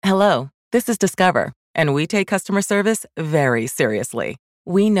Hello, this is Discover, and we take customer service very seriously.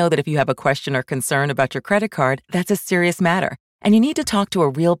 We know that if you have a question or concern about your credit card, that's a serious matter, and you need to talk to a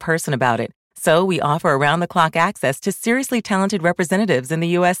real person about it. So we offer around-the-clock access to seriously talented representatives in the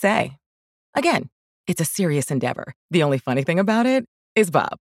USA. Again, it's a serious endeavor. The only funny thing about it is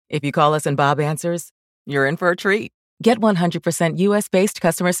Bob. If you call us and Bob answers, you're in for a treat. Get 100% US-based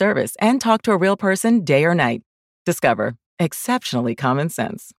customer service and talk to a real person day or night. Discover. Exceptionally common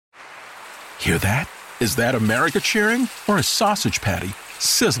sense. Hear that? Is that America cheering or a sausage patty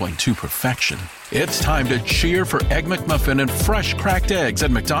sizzling to perfection? It's time to cheer for Egg McMuffin and fresh cracked eggs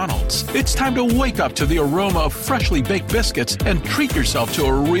at McDonald's. It's time to wake up to the aroma of freshly baked biscuits and treat yourself to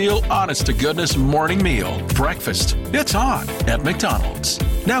a real honest-to-goodness morning meal. Breakfast. It's on at McDonald's.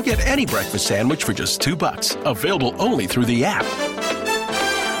 Now get any breakfast sandwich for just $2. Available only through the app.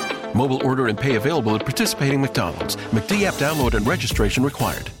 Mobile order and pay available at participating McDonald's. McD app download and registration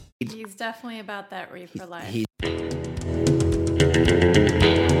required. He's definitely about that reefer life.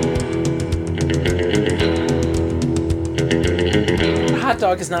 A hot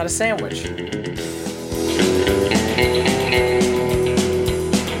dog is not a sandwich.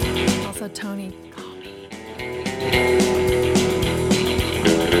 Also, Tony.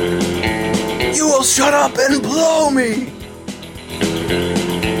 You will shut up and blow me!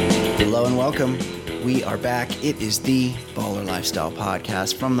 Hello and welcome. We are back. It is the Baller Lifestyle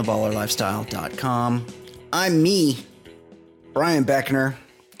Podcast from theballerlifestyle.com. I'm me, Brian Beckner.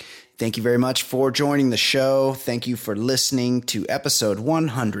 Thank you very much for joining the show. Thank you for listening to episode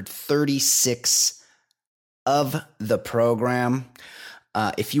 136 of the program.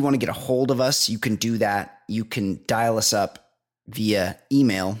 If you want to get a hold of us, you can do that. You can dial us up via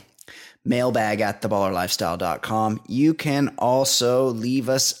email, mailbag@theballerlifestyle.com. You can also leave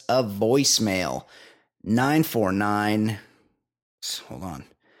us a voicemail, 949, hold on,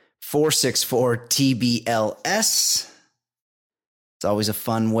 464-TBLS. It's always a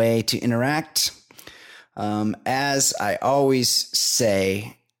fun way to interact. As I always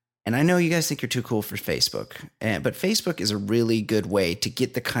say, and I know you guys think you're too cool for Facebook, but Facebook is a really good way to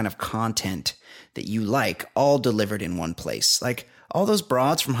get the kind of content that you like all delivered in one place. Like all those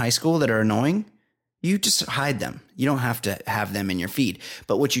broads from high school that are annoying, you just hide them. You don't have to have them in your feed.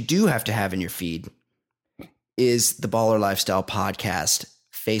 But what you do have to have in your feed is the Baller Lifestyle Podcast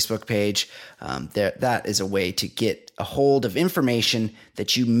Facebook page. That is a way to get a hold of information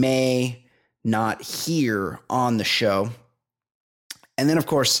that you may not hear on the show. And then, of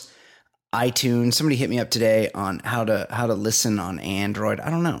course, iTunes. Somebody hit me up today on how to listen on Android. I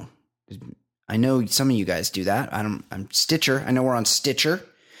don't know. I know some of you guys do that. I'm Stitcher. I know we're on Stitcher,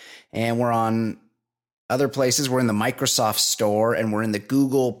 and we're on other places. We're in the Microsoft Store, and we're in the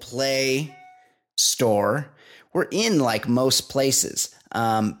Google Play Store. We're in like most places,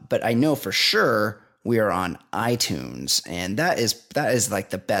 but I know for sure we are on iTunes, and that is like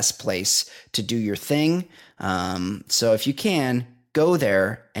the best place to do your thing. So if you can, go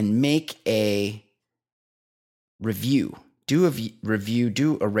there and make a review. Do a review.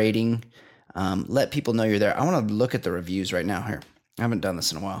 Do a rating. Let people know you're there. I want to look at the reviews right now. Here, I haven't done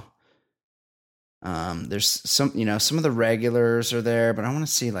this in a while. There's some of the regulars are there, but I want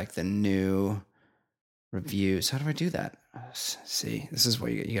to see like the new reviews. How do I do that? Let's see, this is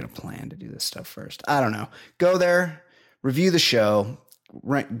where you got to plan to do this stuff first. I don't know. Go there, review the show,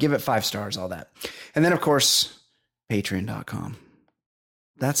 give it 5 stars, all that. And then, of course, patreon.com.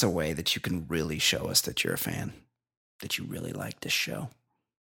 That's a way that you can really show us that you're a fan, that you really like this show.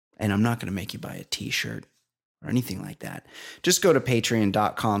 And I'm not going to make you buy a t-shirt or anything like that. Just go to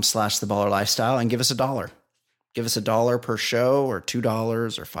patreon.com/theballerlifestyle and give us $1. Give us $1 per show, or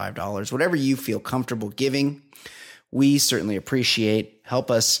 $2 or $5, whatever you feel comfortable giving. We certainly appreciate.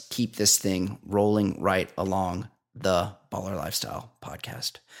 Help us keep this thing rolling right along the Baller Lifestyle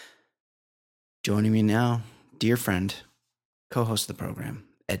Podcast. Joining me now, dear friend, co-host of the program,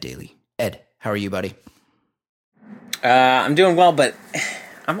 Ed Daly. Ed, how are you, buddy? I'm doing well, but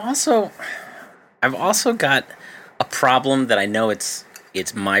I've also got a problem that I know it's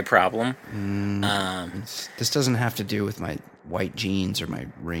my problem. This doesn't have to do with my white jeans or my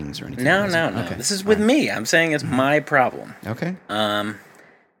rings or anything. No. Okay. This is with me. I'm saying it's my problem. Okay.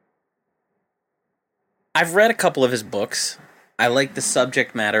 I've read a couple of his books. I like the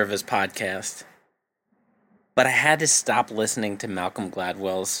subject matter of his podcast. But I had to stop listening to Malcolm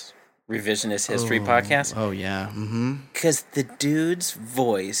Gladwell's Revisionist History podcast. Oh, yeah. Mm-hmm. Because the dude's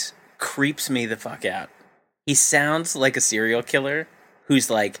voice creeps me the fuck out. He sounds like a serial killer who's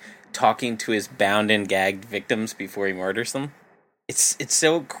like talking to his bound and gagged victims before he murders them. It's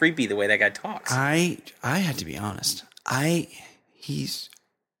so creepy the way that guy talks. I had to be honest. He's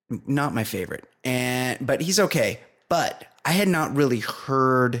not my favorite, but he's okay. But I had not really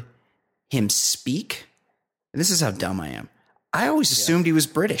heard him speak. And this is how dumb I am. I always assumed he was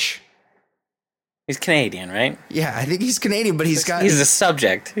British. He's Canadian, right? Yeah, I think he's Canadian, but he's a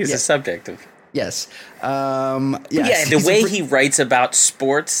subject. He's a subject of. Yes. Yeah, the way he writes about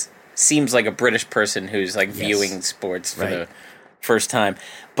sports seems like a British person who's like viewing sports for the first time.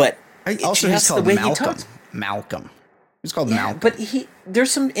 But also, he's called Malcolm. He's called Malcolm. But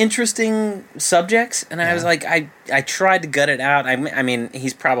there's some interesting subjects, and I was like, I tried to gut it out. I mean,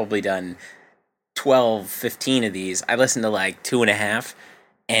 he's probably done 12, 15 of these. I listened to like 2.5,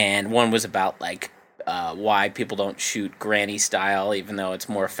 and one was about like why people don't shoot granny style, even though it's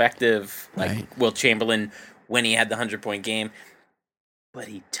more effective. Like Wilt Chamberlain when he had the 100-point game. But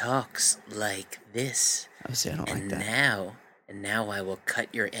he talks like this. Oh, see, I don't like that. And now I will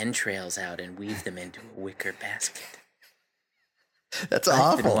cut your entrails out and weave them into a wicker basket. That's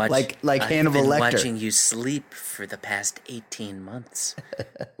awful. Like Hannibal Lecter. I've been watching you sleep for the past 18 months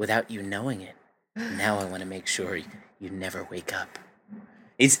without you knowing it. Now I want to make sure you never wake up.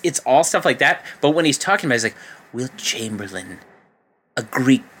 It's all stuff like that. But when he's talking about it, he's like, Wilt Chamberlain, a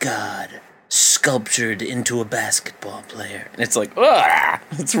Greek god, sculptured into a basketball player. And it's like, ugh!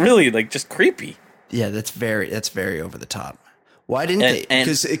 It's really like just creepy. Yeah, that's very over the top. Why didn't they?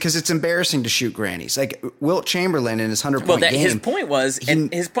 Because it's embarrassing to shoot grannies. Like Wilt Chamberlain in his 100-point game. His point was,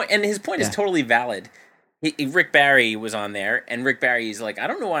 his point is totally valid. Rick Barry was on there, and Rick Barry's like, I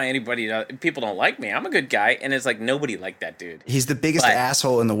don't know why people don't like me. I'm a good guy, and it's like nobody liked that dude. He's the biggest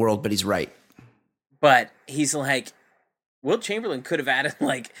asshole in the world, but he's right. But he's like, Wilt Chamberlain could have added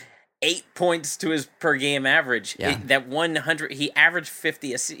like 8 points to his per game average. Yeah. That 100, he averaged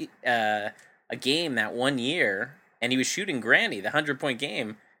 50 a game that 1 year. And he was shooting granny, the 100-point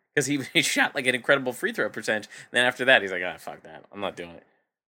game, because he shot like an incredible free throw percentage. And then after that, he's like, fuck that. I'm not doing it.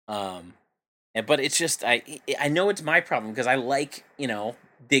 But it's just, I know it's my problem because I like,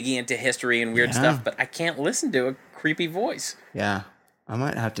 digging into history and weird stuff, but I can't listen to a creepy voice. Yeah. I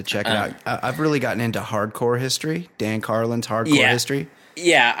might have to check it out. I've really gotten into hardcore history, Dan Carlin's hardcore history.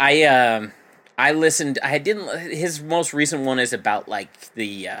 Yeah, I listened. His most recent one is about like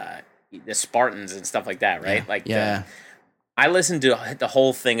the Spartans and stuff like that, right? I listened to the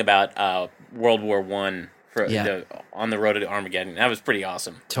whole thing about World War I on the road to Armageddon. That was pretty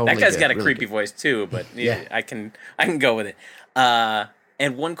awesome. Totally, that guy's got a really creepy voice too, but I can go with it.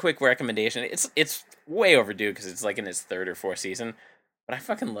 And one quick recommendation: it's way overdue because it's like in its 3rd or 4th season, but I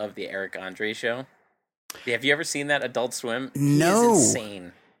fucking love the Eric Andre show. Have you ever seen that Adult Swim? No, he's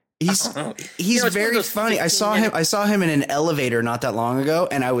insane. He's very funny. I saw him in an elevator not that long ago,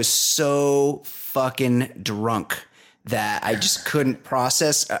 and I was so fucking drunk that I just couldn't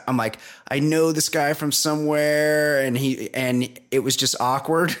process. I'm like, I know this guy from somewhere, and it was just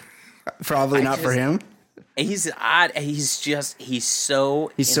awkward. Probably not for him. He's odd. He's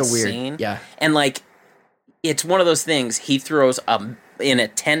so weird. Yeah, and like it's one of those things. He throws in a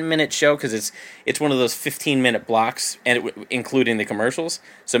 10-minute show because it's one of those 15-minute blocks, and including the commercials.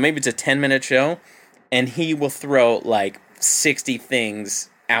 So maybe it's a 10-minute show, and he will throw like 60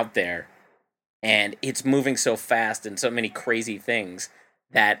 things out there, and it's moving so fast and so many crazy things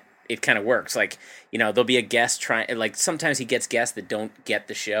that it kind of works. Like, there'll be a guest like sometimes he gets guests that don't get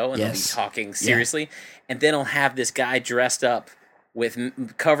the show and they'll be talking seriously, and then he'll have this guy dressed up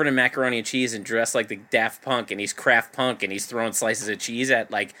covered in macaroni and cheese and dressed like the Daft Punk, and he's Kraft Punk, and he's throwing slices of cheese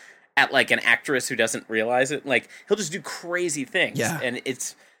at an actress who doesn't realize it. Like, he'll just do crazy things. Yeah. And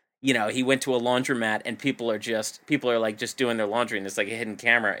it's, he went to a laundromat and people are like just doing their laundry, and it's like a hidden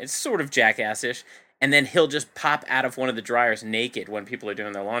camera. It's sort of jackass-ish. And then he'll just pop out of one of the dryers naked when people are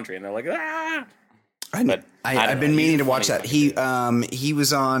doing their laundry, and they're like, ah. I've been meaning to watch that. He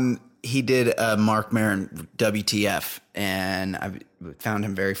was on. He did Mark Maron WTF, and I found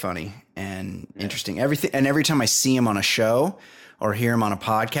him very funny and interesting. Every time I see him on a show or hear him on a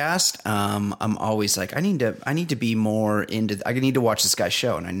podcast, I'm always like, I need to be more into. I need to watch this guy's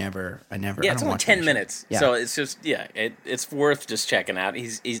show, and I never. Yeah, it's only 10 minutes, so it's just it's worth just checking out.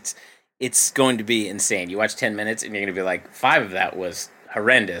 It's going to be insane. You watch 10 minutes, and you're going to be like, 5 of that was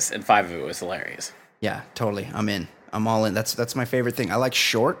horrendous, and 5 of it was hilarious. Yeah, totally. I'm in. I'm all in. That's my favorite thing. I like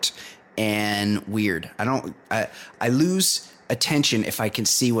short and weird. I lose attention if I can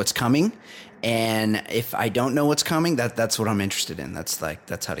see what's coming, and if I don't know what's coming, that's what I'm interested in. That's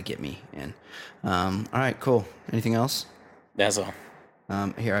how to get me in. All right, cool. Anything else? That's all.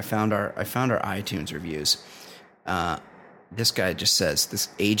 Here I found our iTunes reviews. This guy just says, this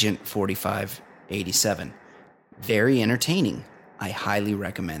Agent 4587, very entertaining. I highly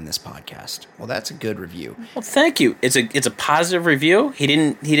recommend this podcast. Well, that's a good review. Well, thank you. It's a positive review. He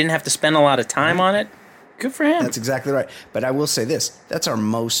didn't have to spend a lot of time on it. Good for him. That's exactly right. But I will say this. That's our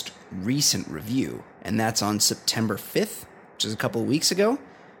most recent review, and that's on September 5th, which is a couple of weeks ago.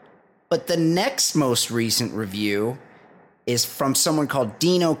 But the next most recent review is from someone called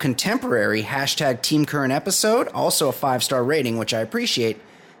Dino Contemporary, hashtag Team Current Episode, also a 5-star rating, which I appreciate.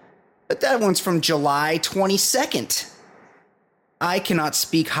 But that one's from July 22nd. I cannot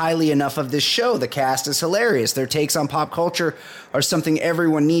speak highly enough of this show. The cast is hilarious. Their takes on pop culture are something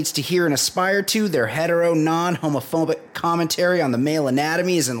everyone needs to hear and aspire to. Their hetero, non-homophobic commentary on the male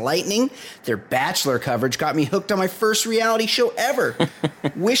anatomy is enlightening. Their Bachelor coverage got me hooked on my first reality show ever.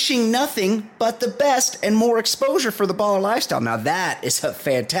 Wishing nothing but the best and more exposure for the baller lifestyle. Now that is a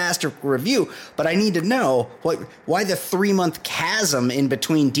fantastic review, but I need to know why the 3-month chasm in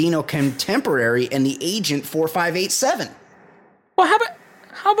between Dino Contemporary and the Agent 4587. Well,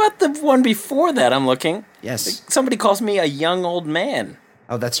 how about the one before that? I'm looking. Yes. Somebody calls me a young old man.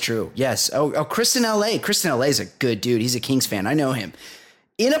 Oh, that's true. Yes. Oh, Chris in L.A. Chris in L.A. is a good dude. He's a Kings fan. I know him.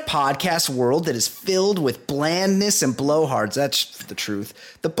 In a podcast world that is filled with blandness and blowhards, that's the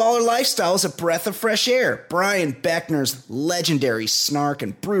truth, the baller lifestyle is a breath of fresh air. Brian Beckner's legendary snark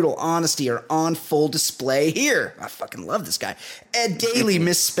and brutal honesty are on full display here. I fucking love this guy. Ed Daly,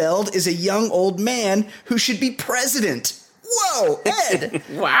 misspelled, is a young old man who should be president. Whoa, Ed!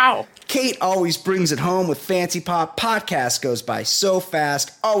 Wow. Kate always brings it home with Fancy Pop. Podcast goes by so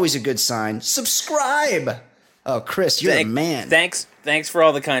fast. Always a good sign. Subscribe. Oh, Chris, you're a man. Thanks for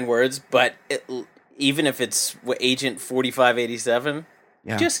all the kind words, but even if it's Agent 4587,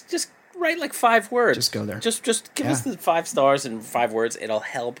 just write like 5 words. Just go there. Just give us the 5 stars and 5 words. It'll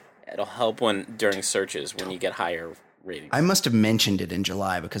help when during searches when you get higher ratings. I must have mentioned it in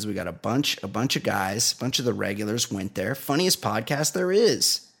July because we got a bunch of guys, a bunch of the regulars went there. Funniest podcast there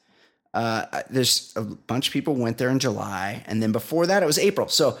is. There's a bunch of people went there in July, and then before that it was April.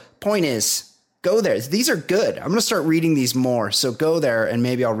 So point is, go there. These are good. I'm going to start reading these more. So go there, and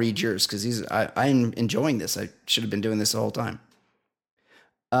maybe I'll read yours because I'm enjoying this. I should have been doing this the whole time.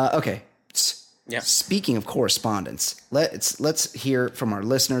 Okay. Yeah. Speaking of correspondence, let's hear from our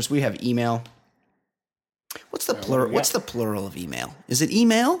listeners. We have email. What's the plural? What's the plural of email? Is it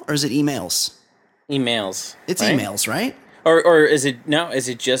email or is it emails? Emails. It's right? emails, right? Or is it no? Is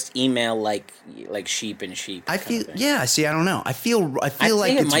it just email like sheep and sheep? I feel See, I don't know. I feel like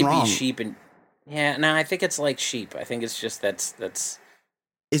it it's might wrong. be sheep and No, I think it's like sheep. I think it's just that's.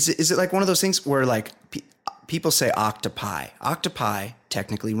 Is it like one of those things where like people say octopi? Octopi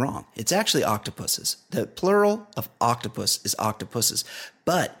technically wrong. It's actually octopuses. The plural of octopus is octopuses,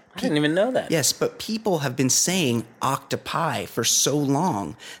 but. I didn't even know that. Yes, but people have been saying octopi for so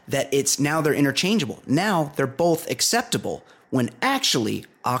long that they're interchangeable. Now they're both acceptable when actually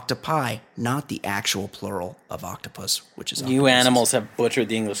octopi, not the actual plural of octopus, which is octopus. You animals have butchered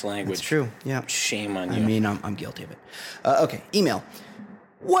the English language. It's true, yeah. Shame on you. I mean, I'm guilty of it. Okay, email.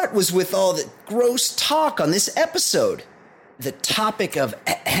 What was with all the gross talk on this episode? The topic of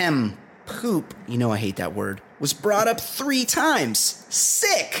poop, you know I hate that word, was brought up 3 times.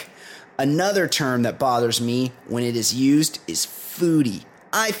 Sick! Another term that bothers me when it is used is foodie.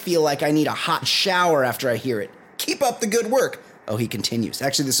 I feel like I need a hot shower after I hear it. Keep up the good work. Oh, he continues.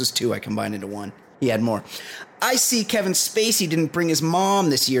 Actually, this was 2. I combined into 1. He had more. I see Kevin Spacey didn't bring his mom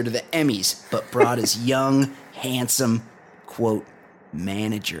this year to the Emmys, but brought his young, handsome, quote,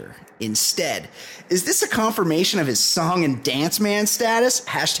 manager instead. Is this a confirmation of his song and dance man status?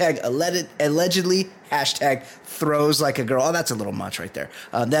 Hashtag allegedly. Hashtag throws like a girl. Oh, that's a little much right there.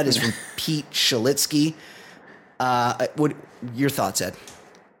 That is from Pete Shalitsky. What your thoughts, Ed?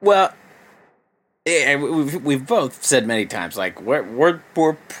 Well, we've both said many times, like we're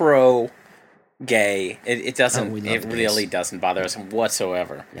pro gay. It doesn't. It really doesn't bother us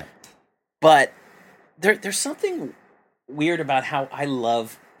whatsoever. Yeah. But there's something weird about how I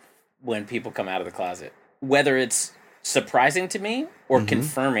love when people come out of the closet, whether it's surprising to me or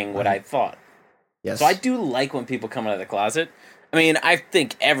confirming what I thought. Yes. So I do like when people come out of the closet. I mean, I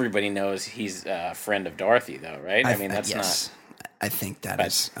think everybody knows he's a friend of Dorothy, though, right? I mean, that's yes. Not. I think that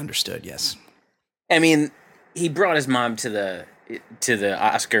is understood. Yes. I mean, he brought his mom to the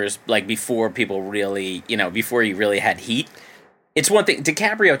Oscars like before people really, before he really had heat. It's one thing.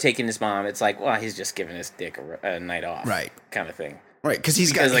 DiCaprio taking his mom, it's like, well, he's just giving his dick a night off, right? Kind of thing, right? Because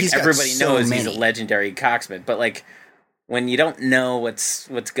everybody knows he's a legendary cocksman, but like when you don't know what's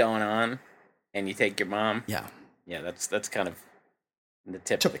going on and you take your mom, yeah, that's kind of the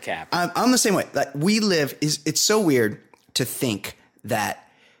tip of the cap. I'm the same way. Like it's so weird to think that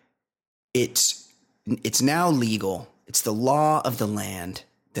it's now legal. It's the law of the land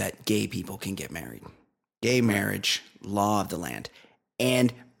that gay people can get married. Gay marriage, law of the land.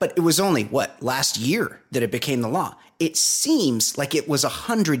 But it was only, last year that it became the law. It seems like it was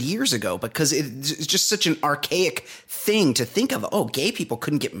 100 years ago because it's just such an archaic thing to think of. Oh, gay people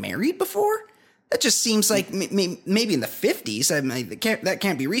couldn't get married before? That just seems like maybe in the 50s. I mean, that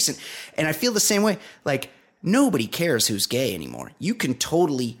can't be recent. And I feel the same way. Like, nobody cares who's gay anymore. You can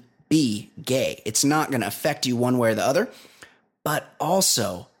totally be gay. It's not going to affect you one way or the other. But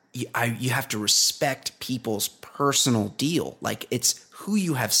also, you have to respect people's personal deal. Like, it's who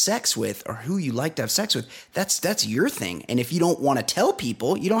you have sex with or who you like to have sex with. That's your thing. And if you don't want to tell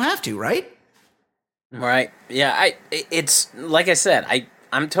people, you don't have to, right? Right. Yeah. It's like I said,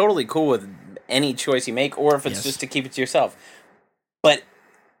 I'm totally cool with any choice you make, or if it's just to keep it to yourself. But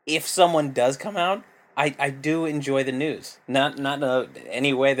if someone does come out, I do enjoy the news. Not in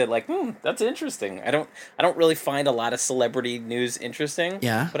any way that like, that's interesting. I don't really find a lot of celebrity news interesting.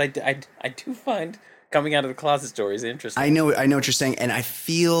 Yeah. But I do find coming out of the closet stories interesting. I know what you're saying, and I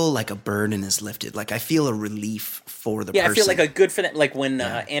feel like a burden is lifted. Like I feel a relief for the person. I feel like a good for that. Like when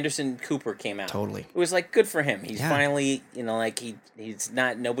Anderson Cooper came out, totally, it was like good for him. He's finally, like he's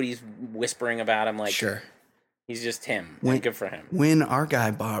not. Nobody's whispering about him. Like sure, he's just him. Good for him. When our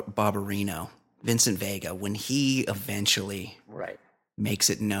guy Barbarino, Vincent Vega, when he eventually makes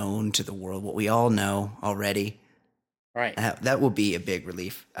it known to the world what we all know already, that will be a big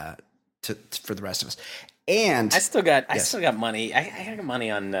relief. For the rest of us. And I still got money. I got money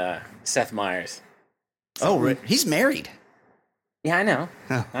on Seth Meyers. So, right. He's married. Yeah, I know.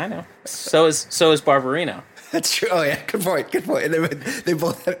 Oh. I know. So is Barbarino. That's true. Oh yeah, good point. And they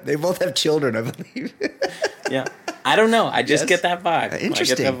both have children, I believe. Yeah. I don't know. I just get that vibe.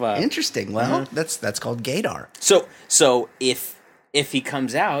 Interesting. Well, that's called gaydar. So if he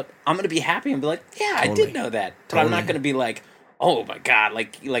comes out, I'm gonna be happy and be like, yeah, totally. I did know that. But I'm not gonna be like, oh my god,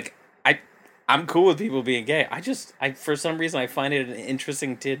 like I'm cool with people being gay. I for some reason I find it an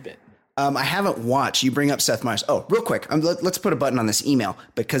interesting tidbit. I haven't watched. You bring up Seth Meyers. Oh, real quick. Let's put a button on this email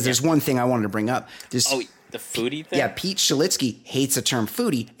because there's one thing I wanted to bring up. The foodie thing? Yeah, Pete Shalitsky hates the term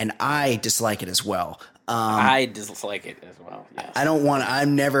foodie, and I dislike it as well. I dislike it as well. Yes. I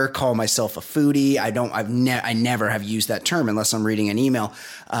never call myself a foodie. I never have used that term unless I'm reading an email.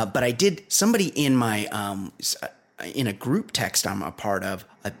 But I did. Somebody in my in a group text I'm a part of,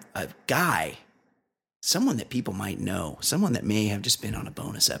 a guy, someone that people might know, someone that may have just been on a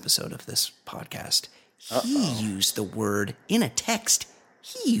bonus episode of this podcast. He used the word in a text.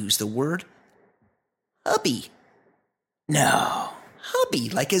 He used the word hubby. No. Hubby,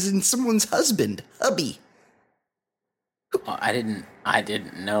 like as in someone's husband. Hubby. Oh, I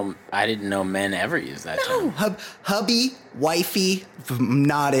didn't know men ever use that term. Hubby, wifey,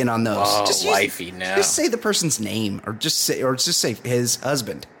 not in on those. Oh, just wifey, no. Just say the person's name, or just say his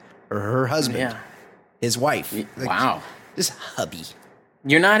husband or her husband. Yeah. His wife. Like, wow. Just hubby.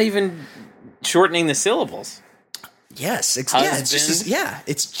 You're not even shortening the syllables. Yes, it's hubby. Yeah,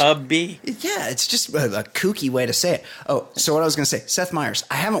 it's just a kooky way to say it. Oh, so what I was going to say, Seth Meyers.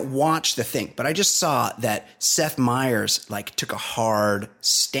 I haven't watched the thing, but I just saw that Seth Meyers took a hard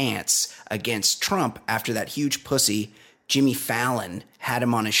stance against Trump after that huge pussy Jimmy Fallon had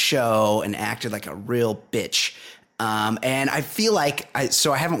him on his show and acted like a real bitch. And I feel like I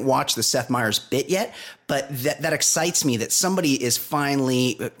haven't watched the Seth Meyers bit yet, but that excites me that somebody is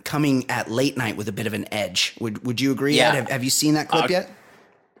finally coming at late night with a bit of an edge. Would you agree? Yeah. Ed? Have you seen that clip yet?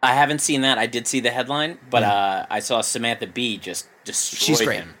 I haven't seen that. I did see the headline, but I saw Samantha Bee just destroyed She's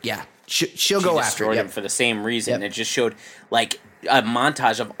great. him. Yeah, she'll go after him for the same reason. Yep. It just showed like a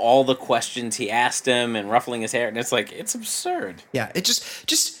montage of all the questions he asked him and ruffling his hair, and it's like it's absurd. Yeah, it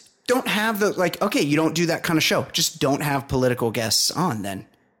just. Don't have okay, you don't do that kind of show. Just don't have political guests on then.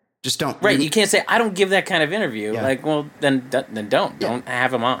 Just don't. Right, you can't say, I don't give that kind of interview. Yeah. Like, well, then don't. Yeah. Don't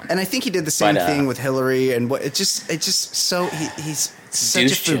have him on. And I think he did the same thing with Hillary and what it's just so he's such a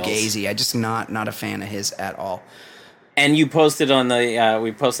fugazi. I just not a fan of his at all. And you posted on the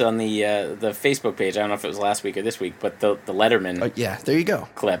the Facebook page, I don't know if it was last week or this week, but the Letterman there you go.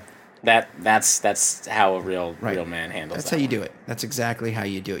 Clip. That's how a real man handles That's how you do it. That's exactly how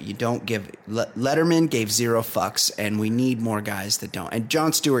you do it. You don't give Letterman gave zero fucks, and we need more guys that don't. And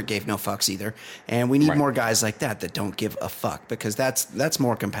Jon Stewart gave no fucks either. And we need more guys like that don't give a fuck, because that's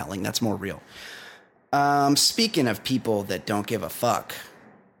more compelling. That's more real. Speaking of people that don't give a fuck,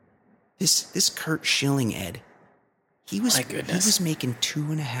 this Kurt Schilling, Ed, he was making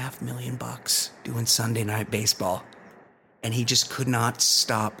 $2.5 million doing Sunday Night Baseball, and he just could not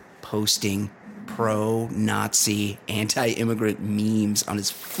stop posting pro-Nazi, anti-immigrant memes on his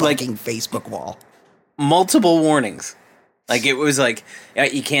fucking Facebook wall. Multiple warnings. Like, it was like,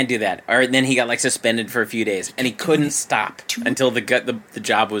 you can't do that. Or then he got, like, suspended for a few days, and he couldn't stop until the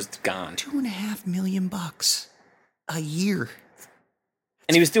job was gone. $2.5 million a year.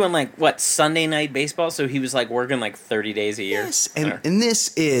 And he was doing, like, what, Sunday night baseball? So he was, like, working, like, 30 days a year. Yes, and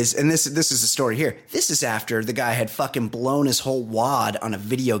this is the story here. This is after the guy had fucking blown his whole wad on a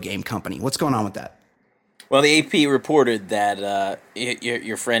video game company. What's going on with that? Well, the AP reported that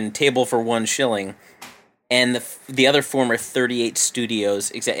your friend Table for One Shilling and the other former 38 studios,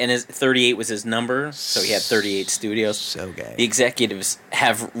 and his 38 was his number, so he had 38 studios. So gay. The executives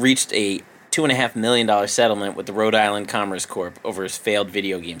have reached a $2.5 million settlement with the Rhode Island Commerce Corp over his failed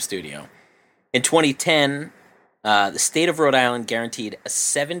video game studio. In 2010, the state of Rhode Island guaranteed a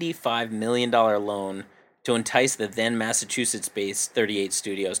 $75 million loan to entice the then Massachusetts-based 38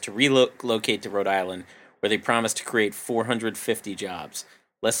 studios to relocate to Rhode Island, where they promised to create 450 jobs.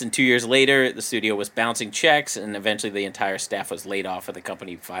 Less than 2 years later, the studio was bouncing checks, and eventually the entire staff was laid off, and the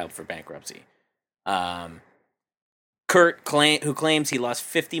company filed for bankruptcy. Kurt, who claims he lost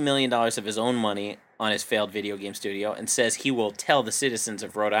 $50 million of his own money on his failed video game studio, and says he will tell the citizens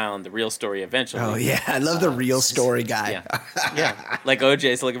of Rhode Island the real story eventually. Oh, yeah. I love the real story guy. Yeah. Like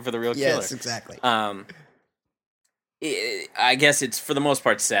OJ's looking for the real killer. Yes, exactly. I guess it's for the most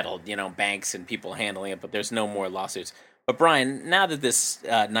part settled, banks and people handling it, but there's no more lawsuits. But Brian, now that this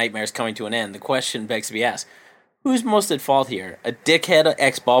nightmare is coming to an end, the question begs to be asked, who's most at fault here? A dickhead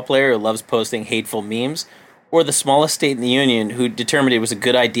ex-ball player who loves posting hateful memes, or the smallest state in the union who determined it was a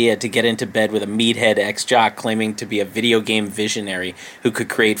good idea to get into bed with a meathead ex-jock claiming to be a video game visionary who could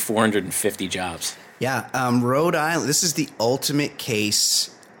create 450 jobs? Yeah, Rhode Island, this is the ultimate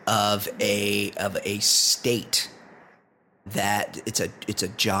case of a state that it's a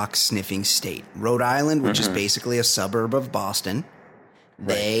jock sniffing state. Rhode Island, which is basically a suburb of Boston.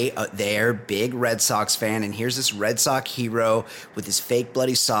 They're big Red Sox fan, and here's this Red Sox hero with his fake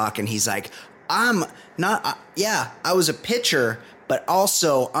bloody sock, and he's like, I was a pitcher, but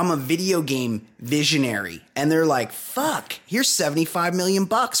also I'm a video game visionary. And they're like, fuck, here's $75 million.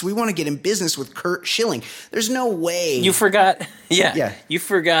 We want to get in business with Kurt Schilling. There's no way. You forgot. Yeah. You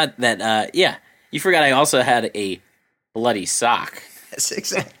forgot that. You forgot I also had a bloody sock. Yes,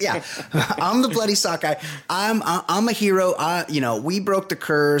 exactly. Yeah, I'm the bloody sock guy. I'm a hero. We broke the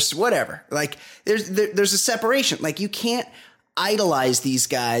curse. Whatever. Like, there's a separation. Like, you can't idolize these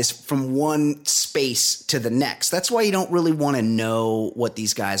guys from one space to the next. That's why you don't really want to know what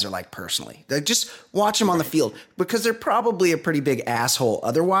these guys are like personally. Like, just watch them on the field, because they're probably a pretty big asshole.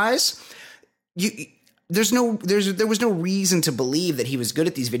 Otherwise, there was no reason to believe that he was good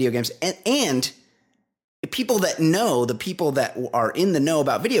at these video games, and people that know, the people that are in the know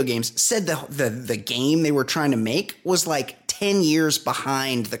about video games, said the game they were trying to make was like 10 years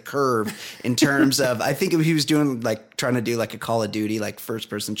behind the curve in terms of, I think he was trying to do like a Call of Duty, like first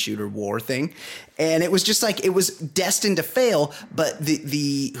person shooter war thing. And it was just like, it was destined to fail. But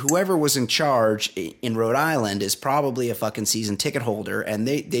the whoever was in charge in Rhode Island is probably a fucking season ticket holder, and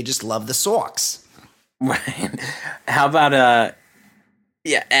they just love the Sox. Right. How about,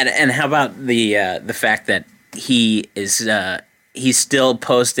 yeah, and how about the fact that he is he's still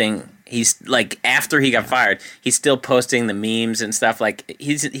posting. He's like, after he got fired, he's still posting the memes and stuff. Like,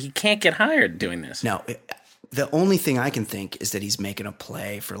 he can't get hired doing this. No, the only thing I can think is that he's making a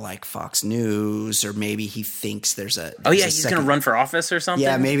play for like Fox News, or maybe he thinks there's he's going to run for office or something.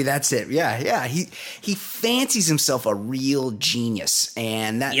 Yeah, maybe that's it. Yeah. He fancies himself a real genius,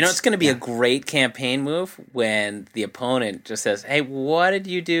 and that's, it's going to be a great campaign move when the opponent just says, "Hey, what did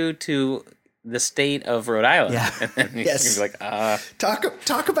you do to the state of Rhode Island?" Yeah. And Yes. You're like,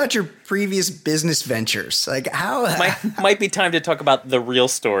 talk about your previous business ventures. Like, how might be time to talk about the real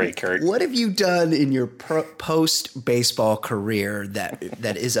story, Kurt. What have you done in your post baseball career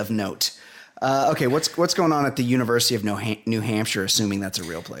that is of note? Okay, what's going on at the University of New Hampshire? Assuming that's a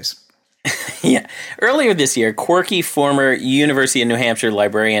real place. Yeah. Earlier this year, quirky former University of New Hampshire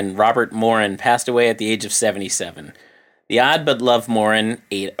librarian Robert Morin passed away at the age of 77. The odd but loved Morin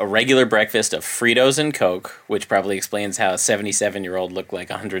ate a regular breakfast of Fritos and Coke, which probably explains how a 77-year-old looked like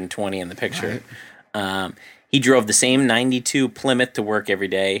 120 in the picture. Right. He drove the same 92 Plymouth to work every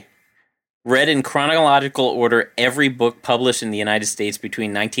day, read in chronological order every book published in the United States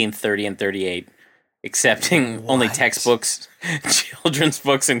between 1930 and 38, excepting only textbooks, children's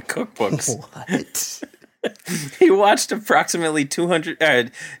books, and cookbooks. What? He watched approximately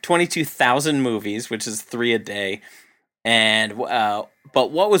 22,000 movies, which is 3 a day. And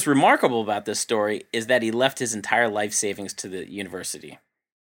but what was remarkable about this story is that he left his entire life savings to the university.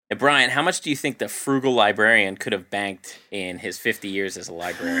 Hey, Brian, how much do you think the frugal librarian could have banked in his 50 years as a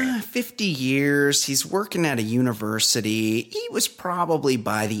librarian? 50 years. He's working at a university. He was probably,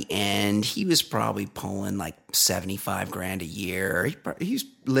 by the end, he was probably pulling like 75 grand a year. He's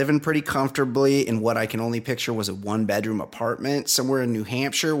living pretty comfortably in what I can only picture was a 1-bedroom apartment somewhere in New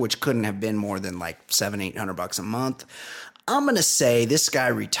Hampshire, which couldn't have been more than like $700-800 a month. I'm going to say this guy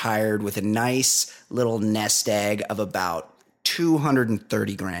retired with a nice little nest egg of about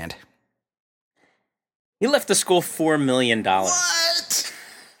 230 grand. He left the school $4 million. What?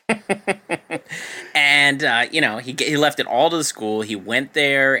 And, he left it all to the school. He went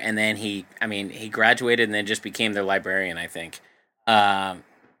there, and then he graduated and then just became their librarian, I think. Now,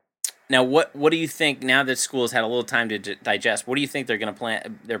 what do you think, now that school has had a little time to digest, what do you think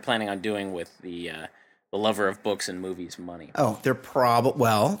they're planning on doing with the lover of books and movies money? Oh, they're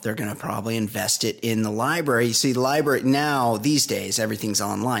going to probably invest it in the library. You see, the library now, these days, everything's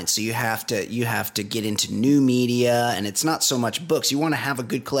online. So you have to get into new media, and it's not so much books. You want to have a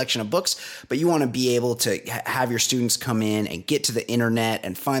good collection of books, but you want to be able to have your students come in and get to the internet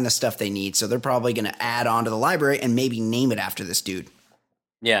and find the stuff they need. So they're probably going to add on to the library and maybe name it after this dude.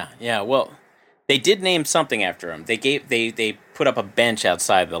 Yeah. Well, they did name something after him. They put up a bench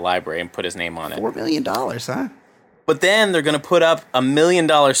outside the library and put his name on it. $4 million, huh? But then they're going to put up $1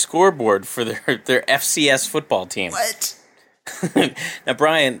 million scoreboard for their FCS football team. What? Now,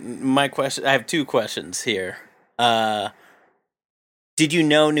 Brian, I have 2 questions here. Did you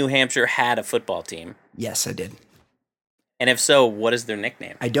know New Hampshire had a football team? Yes, I did. And if so, what is their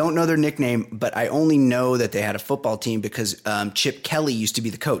nickname? I don't know their nickname, but I only know that they had a football team because Chip Kelly used to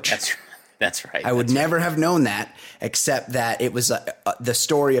be the coach. That's right. I would never have known that, except that it was the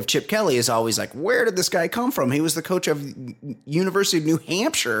story of Chip Kelly is always like, where did this guy come from? He was the coach of University of New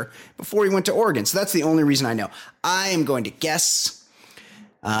Hampshire before he went to Oregon. So that's the only reason I know. I am going to guess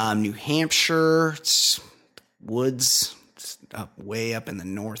New Hampshire, woods, way up in the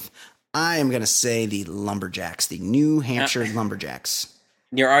north. I am going to say the Lumberjacks, the New Hampshire Lumberjacks.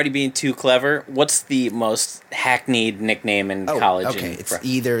 You're already being too clever. What's the most hackneyed nickname in college? Okay,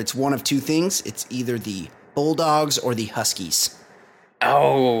 it's one of 2 things. It's either the Bulldogs or the Huskies.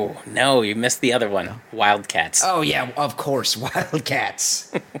 Oh, no, you missed the other one. Wildcats. Oh, yeah, of course,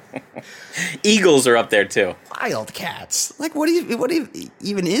 Wildcats. Eagles are up there, too. Wildcats? Like, what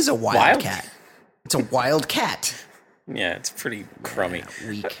even is a wildcat? It's a wildcat. Yeah, it's pretty crummy.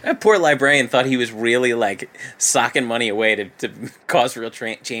 Weak. That poor librarian thought he was really, socking money away to cause real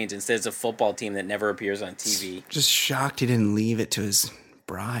change instead it's a football team that never appears on TV. Just shocked he didn't leave it to his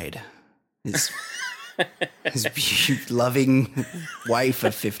bride. His loving wife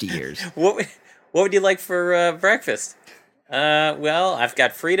of 50 years. What would you like for breakfast? Well, I've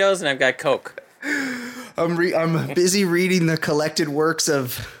got Fritos and I've got Coke. I'm busy reading the collected works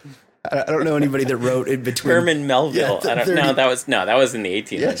of... I don't know anybody that wrote in between. Herman Melville. Yeah, that was in the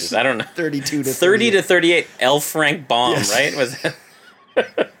 1800s. Yes, I don't know. 32 to 30 to 38. L. Frank Baum, yes. Right? Was that?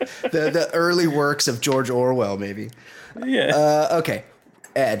 the early works of George Orwell, maybe. Yeah. Okay,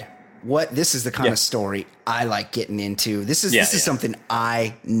 Ed. This is the kind of story I like getting into. This is something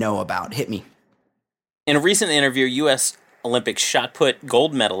I know about. Hit me. In a recent interview, U.S. Olympic shot put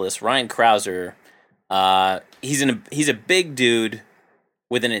gold medalist Ryan Krauser, he's a big dude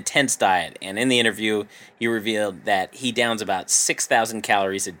with an intense diet, and in the interview, he revealed that he downs about 6,000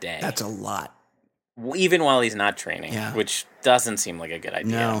 calories a day. That's a lot. Even while he's not training, which doesn't seem like a good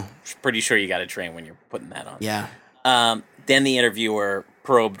idea. No. I'm pretty sure you got to train when you're putting that on. Yeah. Then the interviewer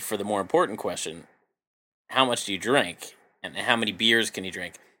probed for the more important question, how much do you drink? And how many beers can you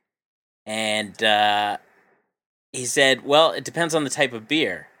drink? And he said, well, it depends on the type of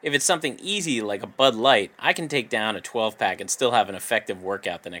beer. If it's something easy like a Bud Light, I can take down a 12-pack and still have an effective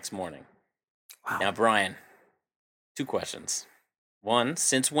workout the next morning. Wow. Now, Brian, 2 questions. 1,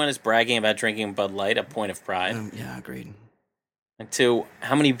 since when is bragging about drinking Bud Light a point of pride? Yeah, agreed. And 2,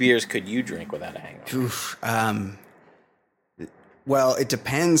 how many beers could you drink without a hangover? Oof, well, it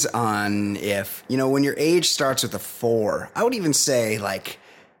depends on if, when your age starts with a 4, I would even say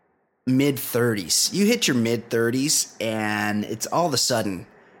mid-30s. You hit your mid-30s and it's all of a sudden,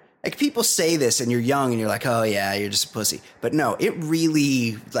 people say this and you're young and you're like, oh yeah, you're just a pussy. But no, it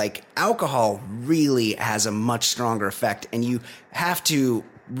really, alcohol really has a much stronger effect, and you have to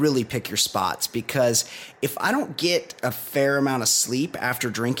really pick your spots, because if I don't get a fair amount of sleep after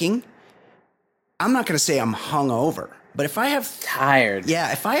drinking, I'm not going to say I'm hungover, but if I have tired,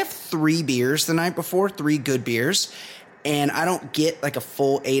 if I have 3 beers the night before, 3 good beers, and I don't get a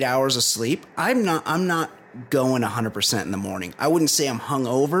full 8 hours of sleep, I'm not going 100% in the morning. I wouldn't say I'm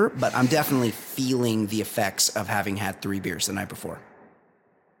hungover, but I'm definitely feeling the effects of having had 3 beers the night before.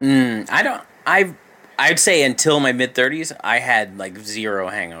 I don't. I'd say until my mid-30s, I had like zero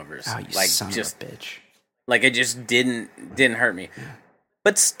hangovers. Oh, you like son just of a bitch. like it just didn't hurt me.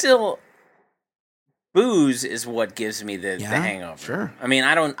 But still, booze is what gives me the hangover. Sure. I mean,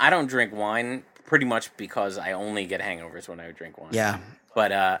 I don't drink wine pretty much because I only get hangovers when I drink wine. Yeah.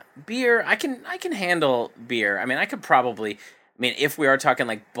 But beer, I can handle beer. I mean, I could probably. I mean, if we are talking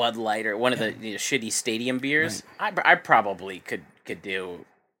like Bud Light or one of the shitty stadium beers, right. I probably could do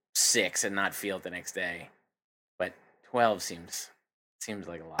 6 and not feel it the next day. But 12 seems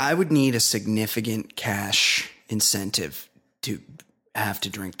like a lot. I would need a significant cash incentive to have to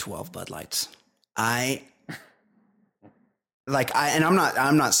drink 12 Bud Lights. I'm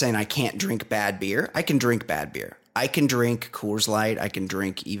not saying I can't drink bad beer. I can drink bad beer. I can drink Coors Light. I can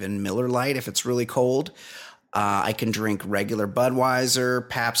drink even Miller Lite if it's really cold. I can drink regular Budweiser,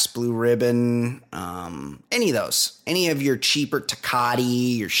 Pabst Blue Ribbon, any of those. Any of your cheaper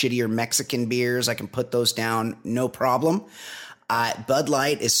Tecate, your shittier Mexican beers, I can put those down, no problem. Bud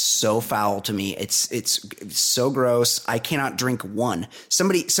Light is so foul to me. It's so gross. I cannot drink one.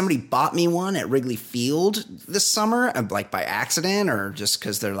 Somebody bought me one at Wrigley Field this summer, like by accident or just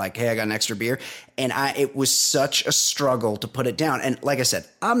because they're like, hey, I got an extra beer. And it was such a struggle to put it down. And like I said,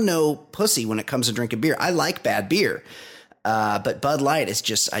 I'm no pussy when it comes to drinking beer. I like bad beer. But Bud Light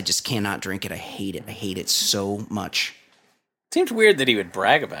is I just cannot drink it. I hate it. I hate it so much. Seems weird that he would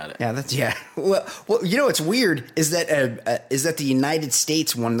brag about it. Yeah. Well, you know what's weird is that the United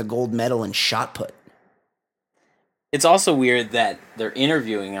States won the gold medal in shot put. It's also weird that they're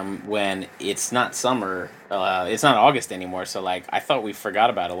interviewing him when it's not summer. It's not August anymore. So like, I thought we forgot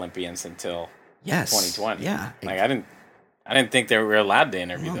about Olympians until 2020. Yeah. Like I didn't think they were allowed to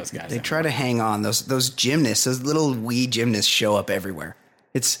interview those guys. They try to hang on. Those gymnasts, those little wee gymnasts show up everywhere.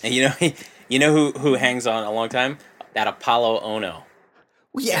 And you know who hangs on a long time? That Apollo Ono.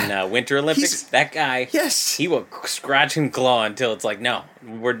 Yeah. In Winter Olympics, that guy, yes, he will scratch and claw until it's like, no,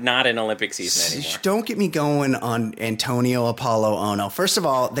 we're not in Olympic season anymore. Don't get me going on Antonio Apollo Ono. First of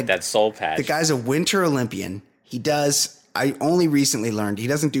all, that soul patch. The guy's a Winter Olympian. He does. I only recently learned he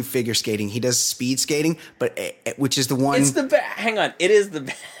doesn't do figure skating. He does speed skating, but which is the one. It's the best. Hang on, it's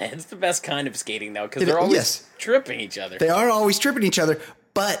the best kind of skating though, because they're always tripping each other. They are always tripping each other,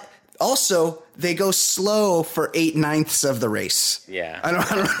 but. Also, they go slow for 8/9 of the race. Yeah, I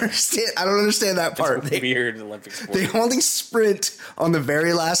don't understand. I don't understand that part. It's a weird Olympic sport. They only sprint on the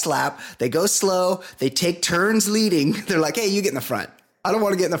very last lap. They go slow. They take turns leading. They're like, "Hey, you get in the front. I don't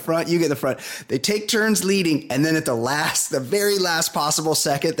want to get in the front. You get in the front." They take turns leading, and then at the very last possible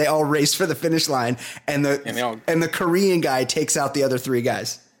second, they all race for the finish line, and the Korean guy takes out the other 3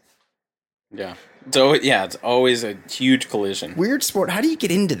 guys. Yeah. So, it's always a huge collision. Weird sport. How do you get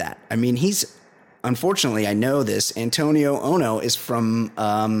into that? I mean, unfortunately, I know this. Antonio Ono is from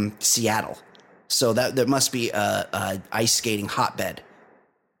Seattle. So that must be a ice skating hotbed.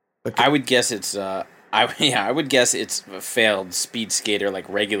 I would guess it's I would guess it's a failed speed skater, like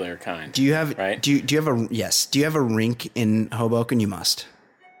regular kind. Do you have right? Do you have a rink in Hoboken? You must.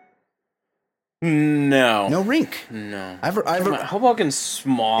 No rink. No. Hoboken's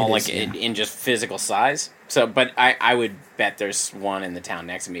small, in just physical size. So, but I would bet there's one in the town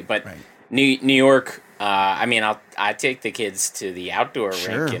next to me. But right. New York, I take the kids to the outdoor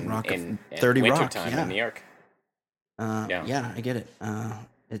rink in 30 wintertime in New York. Yeah, I get it.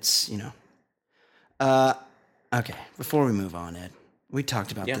 It's okay. Before we move on, Ed, we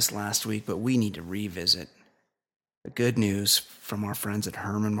talked about this last week, but we need to revisit the good news from our friends at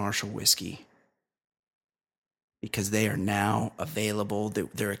Herman Marshall Whiskey. Because they are now available.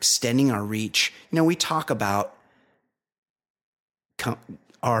 They're extending our reach. We talk about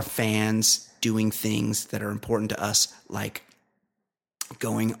our fans doing things that are important to us, like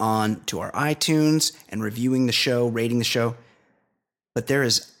going on to our iTunes and reviewing the show, rating the show. But there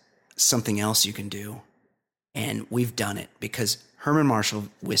is something else you can do. And we've done it because Herman Marshall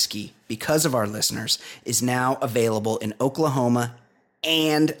Whiskey, because of our listeners, is now available in Oklahoma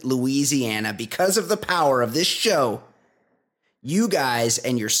and Louisiana. Because of the power of this show, you guys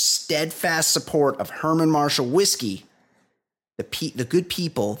and your steadfast support of Herman Marshall Whiskey, the good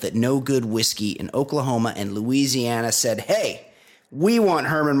people that know good whiskey in Oklahoma and Louisiana said, hey, we want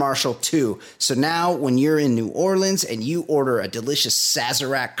Herman Marshall too. So now when you're in New Orleans and you order a delicious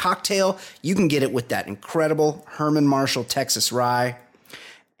Sazerac cocktail, you can get it with that incredible Herman Marshall Texas Rye.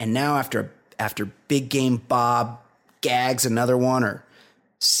 And now after Big Game Bob gags another one, or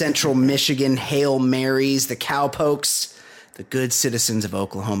Central Michigan Hail Marys, the cowpokes, the good citizens of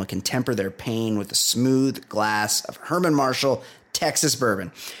Oklahoma can temper their pain with a smooth glass of Herman Marshall Texas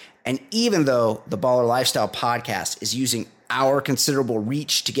bourbon. And even though the Baller Lifestyle podcast is using our considerable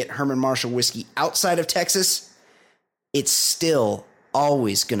reach to get Herman Marshall whiskey outside of Texas, it's still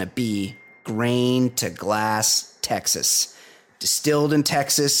always going to be grain to glass Texas. Distilled in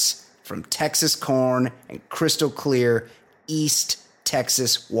Texas from Texas corn and crystal clear East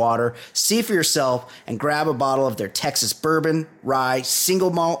Texas water. See for yourself and grab a bottle of their Texas bourbon, rye,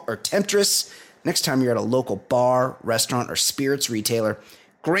 single malt, or Temptress next time you're at a local bar, restaurant, or spirits retailer.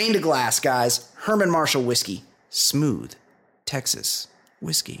 Grain to glass, guys. Herman Marshall whiskey. Smooth Texas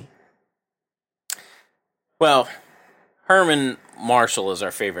whiskey. Well, Herman Marshall is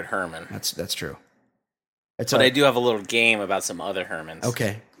our favorite Herman. That's true. But I do have a little game about some other Hermans.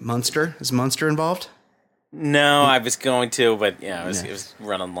 Okay. Munster? Is Munster involved? No, I was going to, but it was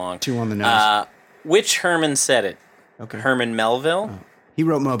running long. 2 on the nose. Which Herman said it? Okay. Herman Melville? Oh. He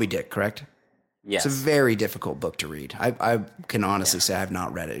wrote Moby Dick, correct? Yes. It's a very difficult book to read. I can honestly say I've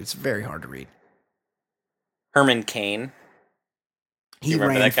not read it. It's very hard to read. Herman Cain. He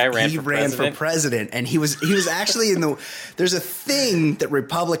ran for president, and he was actually in the. There's a thing that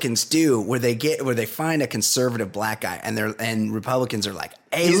Republicans do where they find a conservative black guy, and Republicans are like,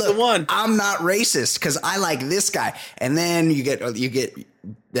 "Hey, he's look, the one. I'm not racist because I like this guy." And then you get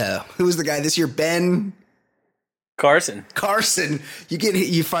who was the guy this year? Ben Carson.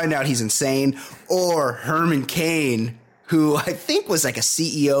 You find out he's insane, or Herman Cain, who I think was like a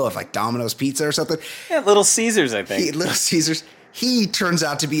CEO of like Domino's Pizza or something. Yeah, Little Caesars, I think. Little Caesars. He turns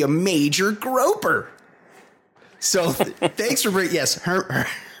out to be a major groper. So thanks for bringing. Yes, Herman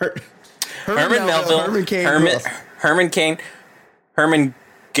Melville, Herman Cain, Herman Cain, Herman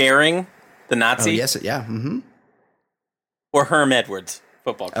Goering, the Nazi. Oh, yes, yeah. Mm-hmm. Or Herm Edwards,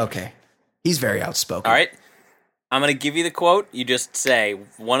 football coach. Okay, he's very outspoken. All right, I'm going to give you the quote. You just say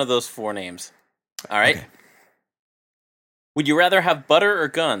one of those 4 names. All right. Okay. Would you rather have butter or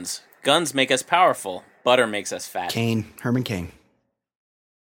guns? Guns make us powerful. Butter makes us fat. Herman Cain.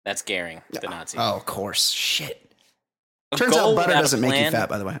 That's Goering, the Nazi. Oh, of course. Shit. Turns out butter doesn't make you fat,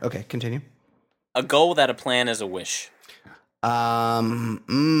 by the way. Okay, continue. A goal without a plan is a wish.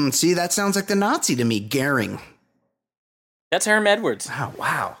 See, that sounds like the Nazi to me, Goering. That's Herm Edwards. Oh,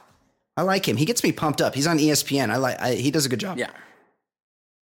 wow. I like him. He gets me pumped up. He's on ESPN. He does a good job. Yeah.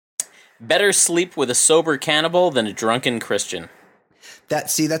 Better sleep with a sober cannibal than a drunken Christian.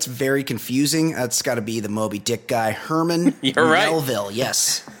 That's very confusing. That's got to be the Moby Dick guy, Herman Melville. Right.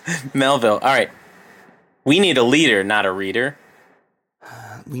 Yes, Melville. All right. We need a leader, not a reader.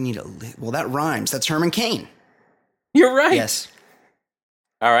 Well, that rhymes. That's Herman Cain. You're right. Yes.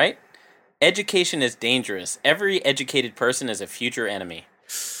 All right. Education is dangerous. Every educated person is a future enemy.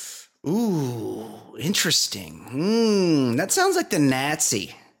 Ooh, interesting. That sounds like the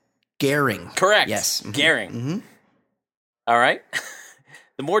Nazi. Goering. Correct. Yes. Mm-hmm. Goering. Mm-hmm. All right.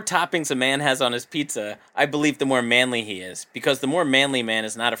 The more toppings a man has on his pizza, I believe the more manly he is. Because the more manly man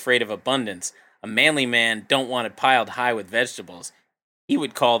is not afraid of abundance. A manly man don't want it piled high with vegetables. He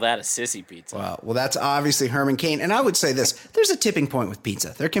would call that a sissy pizza. Wow. Well, that's obviously Herman Cain. And I would say this. There's a tipping point with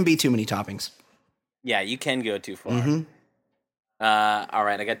pizza. There can be too many toppings. Yeah, you can go too far. Mm-hmm. All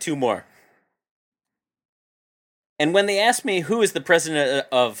right, I got 2 more. And when they ask me who is the president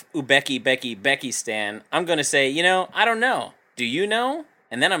of Uzbekistan, I'm going to say, I don't know. Do you know?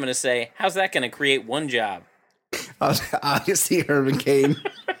 And then I'm going to say, how's that going to create 1 job? Obviously, Herman Cain.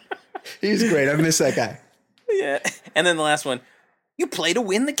 He's great. I miss that guy. Yeah. And then the last one, you play to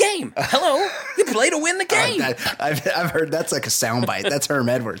win the game. Hello? You play to win the game. I've heard that's like a soundbite. That's Herm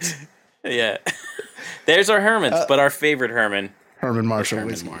Edwards. Yeah. There's our Hermans, but our favorite Herman. Herman Marshall.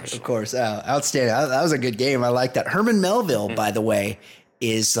 Of course. Outstanding. That was a good game. I like that. Herman Melville, by the way,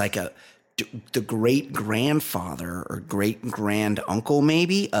 is like the great grandfather or great grand uncle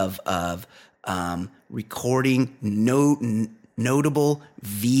maybe of recording notable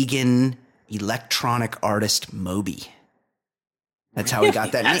vegan electronic artist Moby. That's how he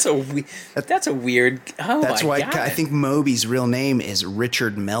got that name. That's a weird. Oh, that's why I think Moby's real name is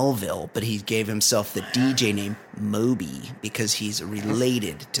Richard Melville, but he gave himself the DJ name Moby because he's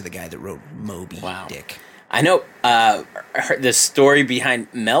related to the guy that wrote Moby Dick. I know the story behind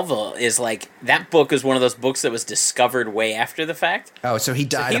Melville is like that book is one of those books that was discovered way after the fact. Oh, so he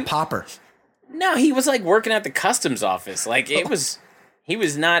died a pauper. No, he was like working at the customs office. Like he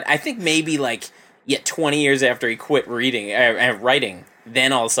was not. I think maybe like 20 years after he quit writing,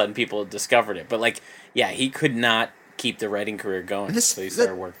 then all of a sudden people discovered it. But he could not keep the writing career going. So he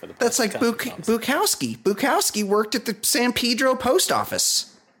started working for the. That's like Bukowski. Bukowski worked at the San Pedro post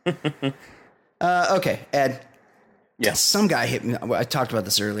office. Okay, Ed. Yes. Some guy hit me. I talked about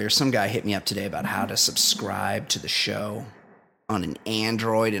this earlier. Some guy hit me up today about how to subscribe to the show on an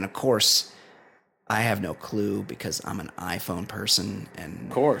Android, and of course, I have no clue because I'm an iPhone person, and Of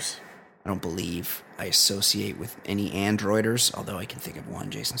course. I don't believe I associate with any Androiders, although I can think of one,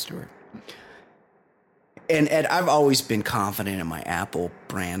 Jason Stewart. And Ed, I've always been confident in my Apple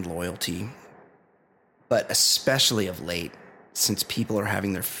brand loyalty, but especially of late, since people are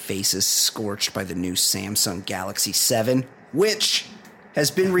having their faces scorched by the new Samsung Galaxy 7, which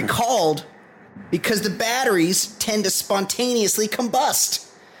has been recalled because the batteries tend to spontaneously combust.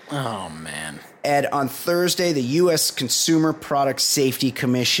 Oh, man. Ed, on Thursday, the U.S. Consumer Product Safety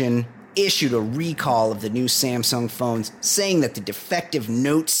Commission issued a recall of the new Samsung phones, saying that the defective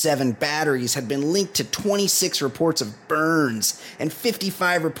Note 7 batteries had been linked to 26 reports of burns and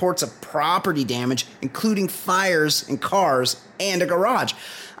 55 reports of property damage, including fires in cars and a garage.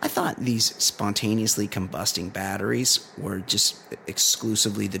 I thought these spontaneously combusting batteries were just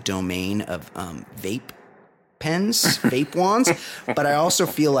exclusively the domain of vape pens, vape wands, but I also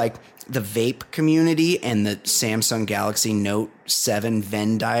feel like the vape community and the Samsung Galaxy Note 7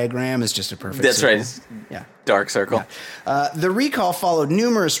 Venn diagram is just a perfect That's circle. right. Yeah. Dark circle. Yeah. The recall followed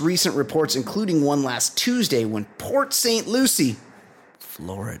numerous recent reports, including one last Tuesday when Port St. Lucie,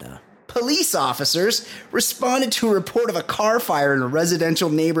 Florida, police officers responded to a report of a car fire in a residential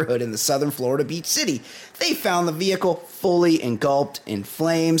neighborhood in the southern Florida Beach City. They found the vehicle fully engulfed in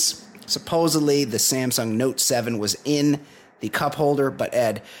flames. Supposedly, the Samsung Note 7 was in the cup holder, but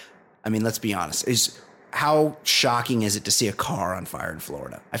Ed, I mean, let's be honest. How shocking is it to see a car on fire in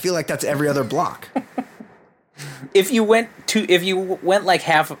Florida? I feel like that's every other block. If you went like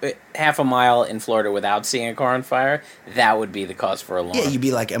half a mile in Florida without seeing a car on fire, that would be the cause for alarm. Yeah, you'd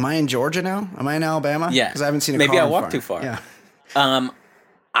be like, "Am I in Georgia now? Am I in Alabama?" Yeah, because I haven't seen a maybe car I on walked fire. too far. Yeah.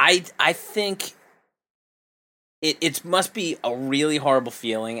 I think it must be a really horrible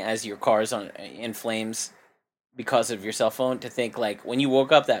feeling as your car's in flames because of your cell phone, to think like when you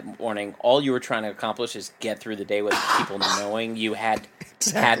woke up that morning, all you were trying to accomplish is get through the day without people knowing you had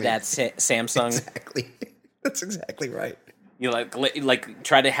that Samsung. Exactly. That's exactly right. You like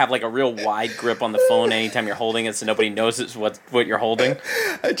try to have like a real wide grip on the phone anytime you're holding it, so nobody knows it's what you're holding.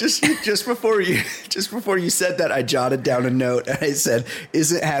 I just before you said that, I jotted down a note and I said,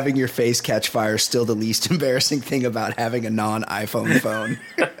 "Isn't having your face catch fire still the least embarrassing thing about having a non-iPhone phone?"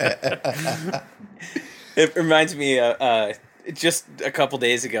 It reminds me, just a couple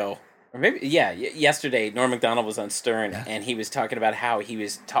days ago, or maybe yesterday, Norm Macdonald was on Stern, and he was talking about how he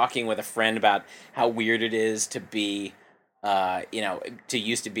was talking with a friend about how weird it is to be. To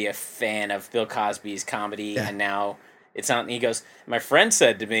used to be a fan of Bill Cosby's comedy, and now it's not. And he goes, my friend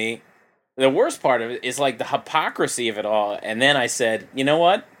said to me, the worst part of it is like the hypocrisy of it all. And then I said, you know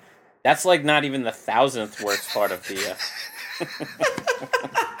what? That's like not even the 1,000th worst part of the.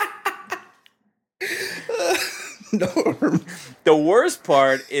 Norm. The worst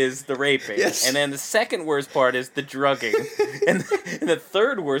part is the raping, yes. And then the second worst part is the drugging, and the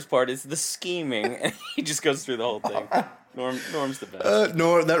third worst part is the scheming. And he just goes through the whole thing. Norm's the best.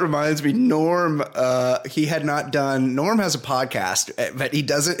 Norm, that reminds me, Norm, he had not done. Norm has a podcast, but he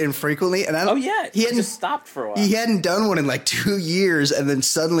does it infrequently. And he just stopped for a while. He hadn't done one in like 2 years, and then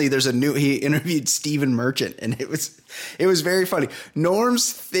suddenly there's he interviewed Stephen Merchant, and it was very funny.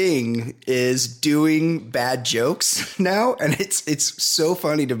 Norm's thing is doing bad jokes now, and it's so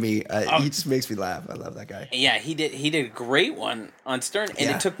funny to me. He just makes me laugh. I love that guy. Yeah, he did a great one on Stern, and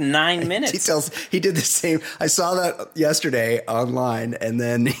it took 9 minutes. He did the same. I saw that yesterday online, and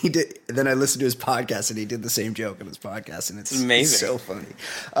then Then I listened to his podcast, and he did the same joke on his podcast, and it's amazing. It's so funny.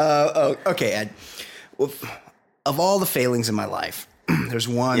 Okay, Ed. Well, of all the failings in my life, there's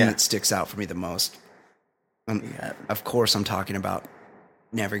one that sticks out for me the most. Of course, I'm talking about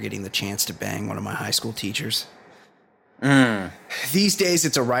never getting the chance to bang one of my high school teachers. These days,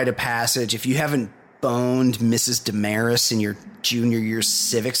 it's a rite of passage. If you haven't boned Mrs. Damaris in your junior year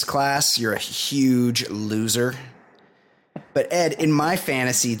civics class, you're a huge loser. But Ed, in my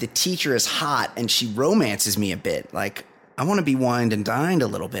fantasy, the teacher is hot and she romances me a bit. Like, I want to be wined and dined a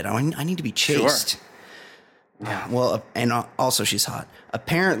little bit. I need to be chased. Sure. Yeah. Well, and also she's hot.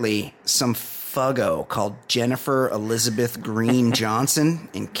 Apparently, some fuggo called Jennifer Elizabeth Green Johnson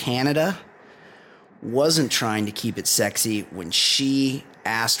in Canada wasn't trying to keep it sexy when she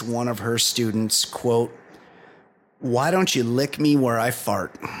asked one of her students, quote, "Why don't you lick me where I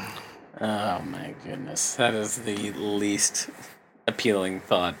fart?" Oh my goodness. That is the least appealing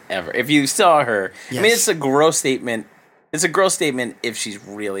thought ever. If you saw her, yes. I mean, it's a gross statement. It's a gross statement if she's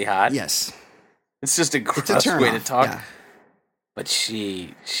really hot. Yes. It's just a gross way to talk. Yeah. But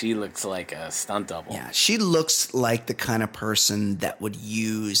she looks like a stunt double. Yeah, she looks like the kind of person that would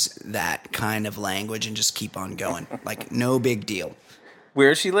use that kind of language and just keep on going. Like, no big deal. Where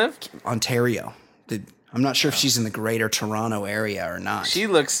does she live? Ontario. I'm not sure if she's in the greater Toronto area or not. She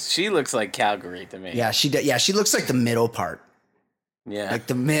looks like Calgary to me. Yeah, she looks like the middle part. Yeah. Like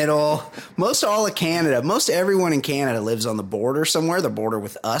the middle. Most all of Canada, most everyone in Canada lives on the border somewhere, the border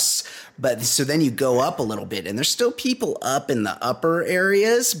with us. But so then you go up a little bit, and there's still people up in the upper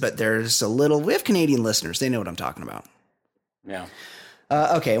areas, but there's we have Canadian listeners. They know what I'm talking about. Yeah.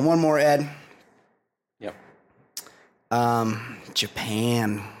 Okay, one more, Ed. Yep.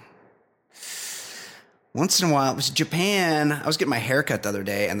 Japan. Once in a while, it was Japan. I was getting my hair cut the other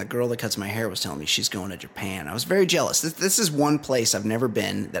day, and the girl that cuts my hair was telling me she's going to Japan. I was very jealous. This is one place I've never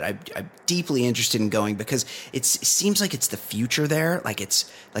been that I'm deeply interested in going because it seems like it's the future there. Like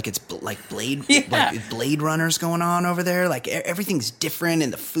it's Blade, like Blade Runner's going on over there. Like everything's different,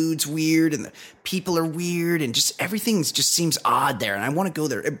 and the food's weird, and the people are weird, and just everything just seems odd there. And I want to go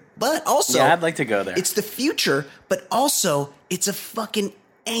there, but also, yeah, I'd like to go there. It's the future, but also it's a fucking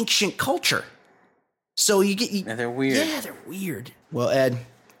ancient culture. So you get... they're weird. Yeah, they're weird. Well, Ed,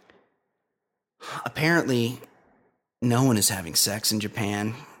 apparently no one is having sex in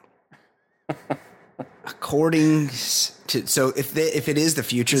Japan. According to... So if it is the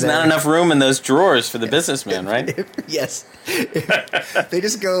future... There's not enough room in those drawers for the businessman, right? Yes. They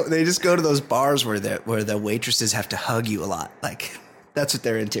just go to those bars where the waitresses have to hug you a lot. Like, that's what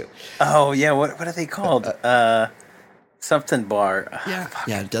they're into. Oh, yeah. What are they called? Something bar.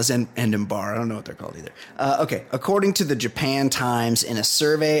 Yeah, it does end in bar. I don't know what they're called either. Okay, according to the Japan Times, in a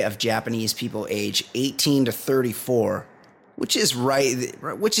survey of Japanese people age 18 to 34, which is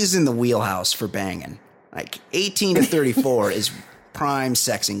in the wheelhouse for banging. Like 18 to 34 is prime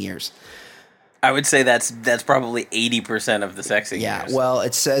sexing years. I would say that's probably 80% of the sexing years. Yeah, well,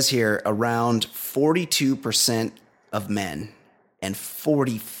 it says here around 42% of men and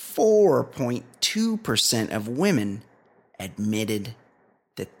 44.2% of women admitted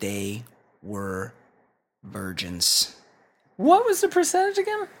that they were virgins. What was the percentage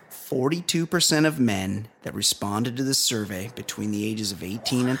again? 42% of men that responded to the survey between the ages of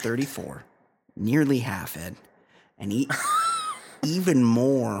 18 and 34, nearly half, Ed, and even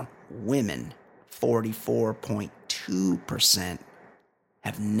more women, 44.2%,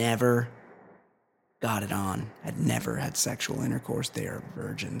 have never got it on, had never had sexual intercourse. They are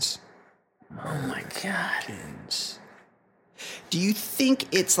virgins. Oh my God. Virgins. Do you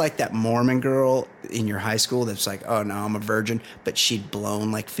think it's like that Mormon girl in your high school that's like, oh, no, I'm a virgin, but she'd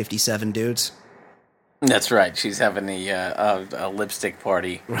blown like 57 dudes? That's right. She's having a lipstick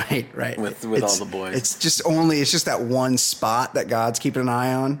party. Right. With all the boys. It's just that one spot that God's keeping an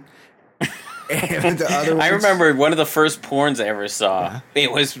eye on. And the other ones, I remember one of the first porns I ever saw. Yeah.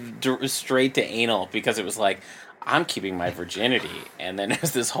 It was straight to anal because it was like, I'm keeping my virginity, and then there's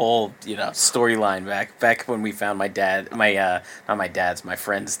this whole storyline back when we found my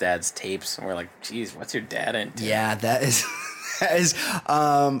friend's dad's tapes, and we're like, geez, what's your dad into? Yeah, that's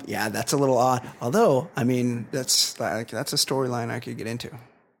a little odd. Although, I mean, that's a storyline I could get into.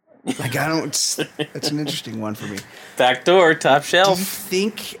 Like, it's an interesting one for me. Back door, top shelf. Do you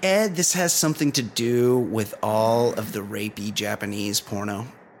think, Ed, this has something to do with all of the rapey Japanese porno?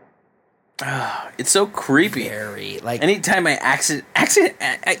 It's so creepy. Very, like, anytime I accidentally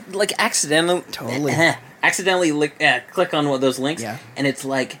click on one of those links, and it's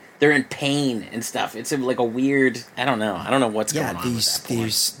like they're in pain and stuff. It's like a weird. I don't know what's going on.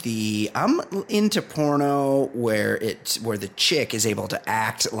 I'm into porno where the chick is able to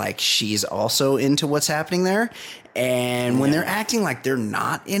act like she's also into what's happening there. And when they're acting like they're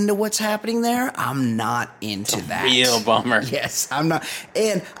not into what's happening there, I'm not into that. Real bummer. Yes, I'm not.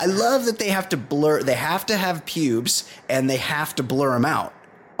 And I love that they have to blur. They have to have pubes, and they have to blur them out.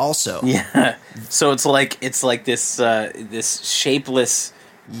 Also, yeah. So it's like this shapeless,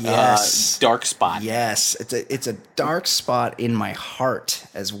 dark spot. Yes, it's a dark spot in my heart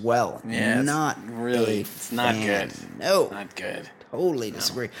as well. Yeah, not really. It's not good. No, not good. Totally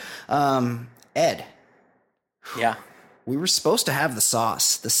disagree. Ed. Yeah. We were supposed to have the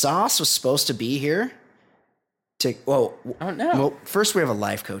sauce. The sauce was supposed to be here. Oh, no. Well, first we have a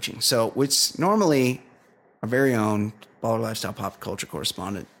life coaching. So, it's normally our very own Baller Lifestyle Pop Culture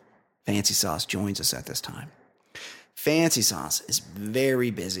correspondent, Fancy Sauce, joins us at this time. Fancy Sauce is very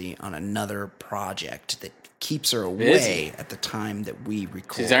busy on another project that keeps her away at the time that we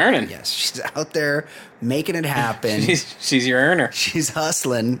record. She's earning. Yes, she's out there making it happen. she's your earner. She's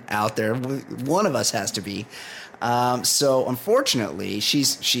hustling out there. One of us has to be. So unfortunately,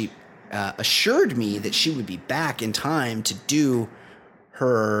 she assured me that she would be back in time to do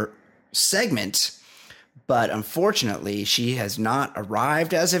her segment. But unfortunately, she has not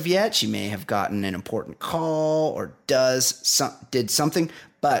arrived as of yet. She may have gotten an important call or did something.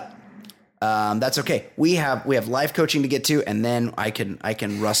 But That's okay. We have life coaching to get to, and then I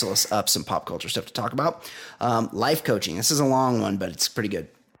can rustle us up some pop culture stuff to talk about. Life coaching. This is a long one, but it's pretty good.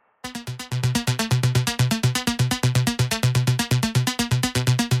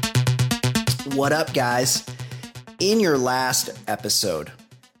 What up, guys? In your last episode,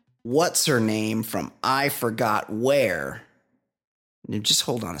 what's her name from I Forgot Where? Now, just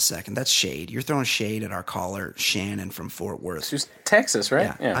hold on a second. That's shade. You're throwing shade at our caller, Shannon from Fort Worth. She's Texas,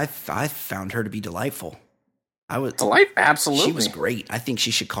 right? Yeah. I found her to be delightful. Absolutely. She was great. I think she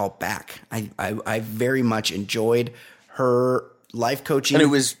should call back. I very much enjoyed her life coaching. And it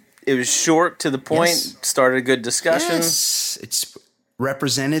was short, to the point, started a good discussion. Yes. It's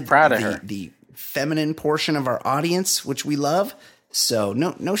represented Proud of her. The feminine portion of our audience, which we love. So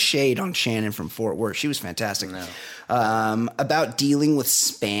no shade on Shannon from Fort Worth. She was fantastic. No. About dealing with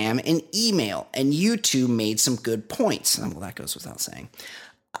spam and email. And you two made some good points. Well, that goes without saying.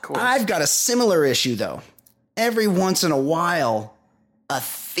 I've got a similar issue, though. Every once in a while, a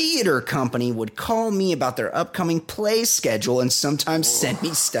theater company would call me about their upcoming play schedule and sometimes send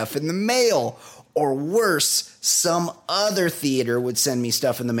me stuff in the mail. Or worse, some other theater would send me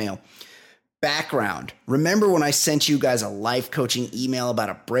stuff in the mail. Background. Remember when I sent you guys a life coaching email about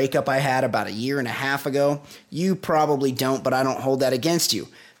a breakup I had about 1.5 years ago? You probably don't, but I don't hold that against you.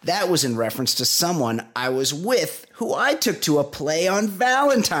 That was in reference to someone I was with who I took to a play on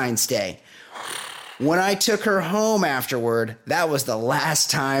Valentine's Day. When I took her home afterward, that was the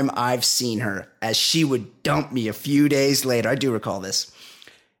last time I've seen her, as she would dump me a few days later. I do recall this.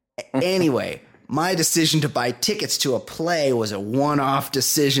 Anyway, my decision to buy tickets to a play was a one-off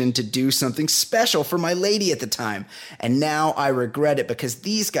decision to do something special for my lady at the time. And now I regret it because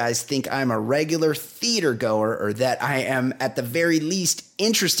these guys think I'm a regular theater goer, or that I am at the very least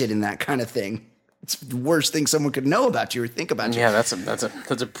interested in that kind of thing. It's the worst thing someone could know about you or think about you. Yeah, that's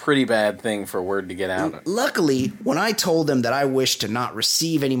a pretty bad thing for word to get out. Luckily, when I told them that I wish to not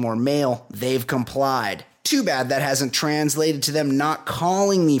receive any more mail, they've complied. Too bad that hasn't translated to them not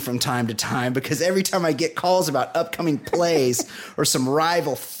calling me from time to time, because every time I get calls about upcoming plays or some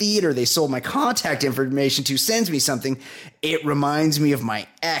rival theater they sold my contact information to sends me something, it reminds me of my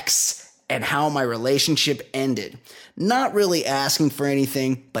ex and how my relationship ended. Not really asking for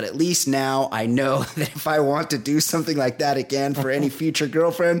anything, but at least now I know that if I want to do something like that again for any future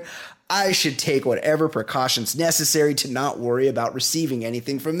girlfriend, I should take whatever precautions necessary to not worry about receiving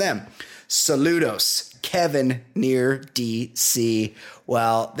anything from them. Saludos. Kevin near DC.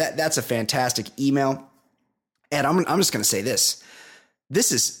 Well, that's a fantastic email. And I'm just going to say this.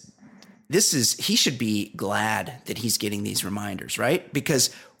 This is he should be glad that he's getting these reminders, right? Because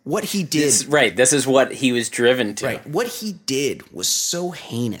what he did, this is what he was driven to. Right. What he did was so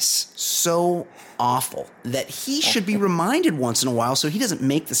heinous, so awful, that he should be reminded once in a while so he doesn't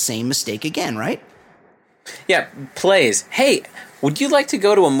make the same mistake again, right? Yeah, plays. Hey, would you like to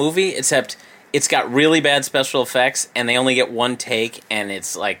go to a movie except it's got really bad special effects, and they only get one take, and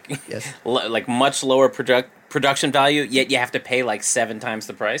it's like like much lower production value, yet you have to pay like 7 times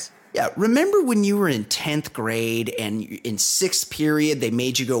the price? Yeah, remember when you were in 10th grade and in 6th period they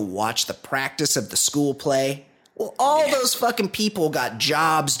made you go watch the practice of the school play? Well, all those fucking people got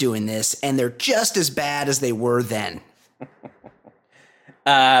jobs doing this, and they're just as bad as they were then.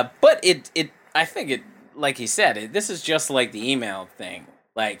 But I think it, like he said, this is just like the email thing.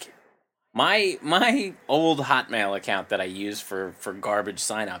 Like, My old Hotmail account that I use for garbage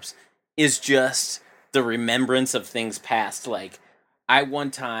signups is just the remembrance of things past. Like, I one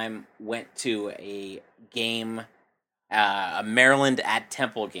time went to a game, a Maryland at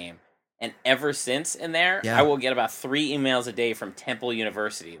Temple game, and ever since in there, I will get about 3 emails a day from Temple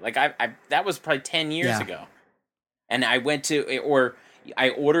University. Like, I that was probably 10 years ago, and I went to, or I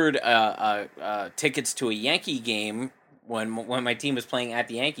ordered tickets to a Yankee game when my team was playing at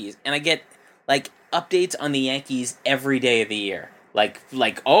the Yankees, and I get like updates on the Yankees every day of the year. Like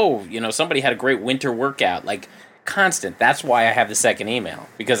oh, somebody had a great winter workout, like constant. That's why I have the second email,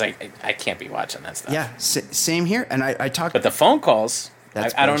 because I can't be watching that stuff. Yeah, same here. And I talked. But the phone calls,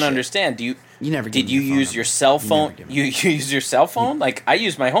 I don't understand. You never did you use your cell phone? You use your cell phone? Like, I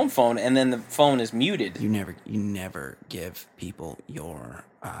use my home phone, and then the phone is muted. You never give people your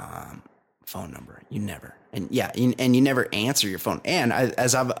phone number. You never. And and you never answer your phone. And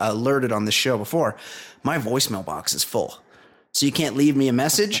as I've alerted on this show before, my voicemail box is full. So you can't leave me a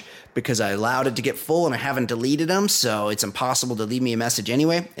message because I allowed it to get full and I haven't deleted them. So it's impossible to leave me a message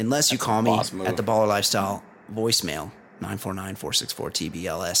anyway, unless you call me at the Baller Lifestyle voicemail,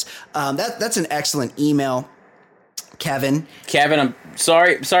 949-464-TBLS. That's an excellent email, Kevin. I'm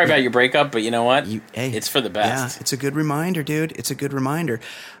sorry about your breakup, but you know what? It's for the best. Yeah, it's a good reminder, dude. It's a good reminder.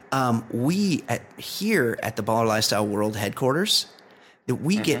 We here at the Baller Lifestyle World headquarters, that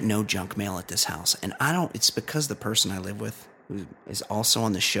we get no junk mail at this house, and I don't. It's because the person I live with, who is also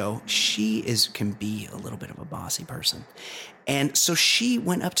on the show, can be a little bit of a bossy person, and so she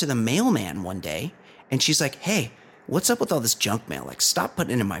went up to the mailman one day, and she's like, "Hey, what's up with all this junk mail? Like, stop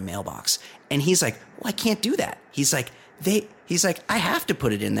putting it in my mailbox." And he's like, "Well, I can't do that." He's like, I have to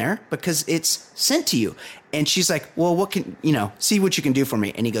put it in there because it's sent to you. And she's like, "Well, see what you can do for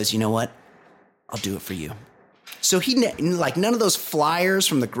me." And he goes, "You know what? I'll do it for you." So none of those flyers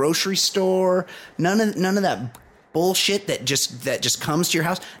from the grocery store, none of that bullshit that just comes to your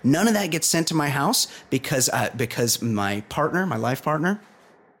house. None of that gets sent to my house because my life partner,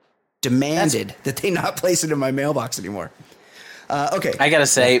 demanded that they not place it in my mailbox anymore. Okay. I gotta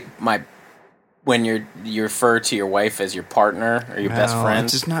say, when you refer to your wife as your partner or your best friend,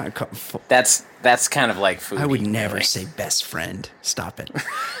 it's just not. That's kind of like food. I would never say best friend. Stop it.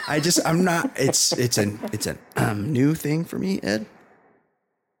 I'm not. It's a new thing for me, Ed.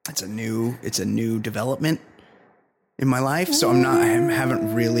 It's a new development in my life. So I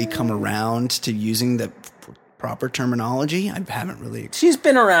haven't really come around to using the proper terminology. I haven't really. She's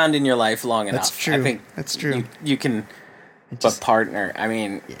been around in your life long enough. That's true. I think that's true. You can. But partner, I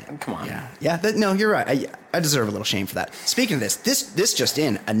mean, come on. Yeah. No, you're right. I deserve a little shame for that. Speaking of this just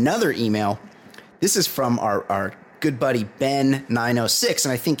in, another email. This is from our good buddy Ben906,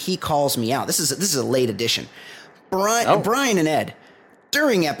 and I think he calls me out. This is a late edition. Brian and Ed,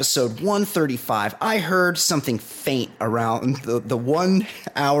 during episode 135, I heard something faint around the 1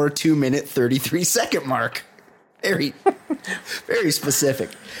 hour, 2 minute, 33 second mark. Very, very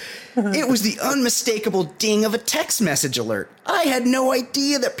specific. It was the unmistakable ding of a text message alert. I had no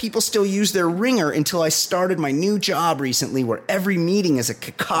idea that people still use their ringer until I started my new job recently, where every meeting is a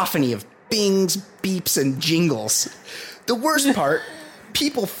cacophony of bings, beeps, and jingles. The worst part,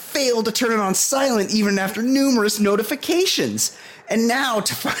 people fail to turn it on silent even after numerous notifications. And now,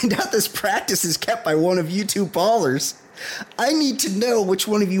 to find out this practice is kept by one of you two ballers, I need to know which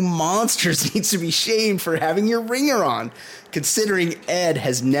one of you monsters needs to be shamed for having your ringer on. Considering Ed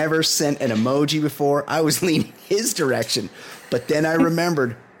has never sent an emoji before, I was leaning his direction. But then I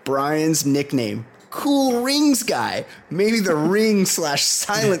remembered Brian's nickname, Cool Rings Guy. Maybe the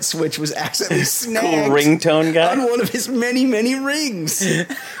ring/silent switch was accidentally snagged. Cool ringtone guy? On one of his many, many rings.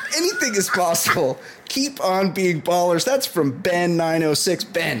 Anything is possible. Keep on being ballers. That's from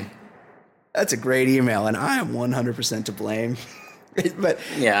Ben906. Ben, that's a great email, and I am 100% to blame. But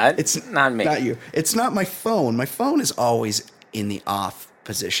yeah, it's not me. Not you. It's not my phone. My phone is always in the off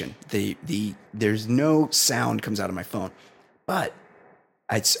position. There's no sound comes out of my phone. But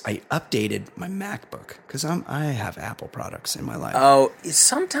I updated my MacBook because I have Apple products in my life. Oh,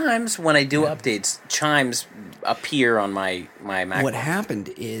 sometimes when I do updates, chimes appear on my MacBook. What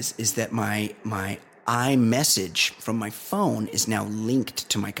happened is that my iMessage from my phone is now linked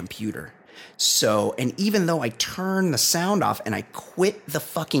to my computer. So, and even though I turn the sound off and I quit the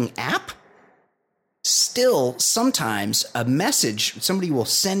fucking app, still sometimes somebody will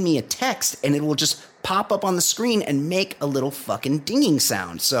send me a text and it will just pop up on the screen and make a little fucking dinging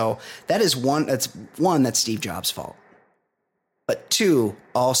sound. So that's Steve Jobs' fault. But two,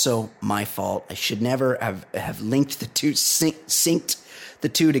 also my fault. I should never have linked the two, synced the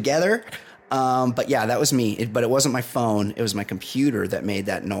two together. But yeah, that was me. But it wasn't my phone. It was my computer that made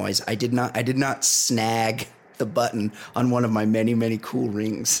that noise. I did not snag the button on one of my many, many cool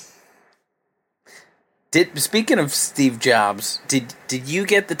rings. Speaking of Steve Jobs, did you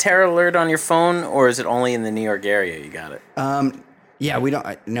get the terror alert on your phone, or is it only in the New York area you got it? Yeah,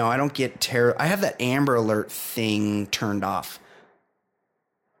 I don't get terror. I have that Amber Alert thing turned off.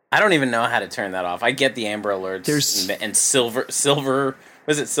 I don't even know how to turn that off. I get the Amber Alerts and silver.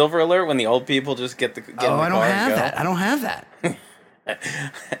 Was it Silver Alert when the old people just get in the car? I don't have that.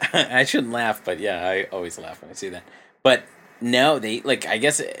 I shouldn't laugh, but yeah, I always laugh when I see that. But no, I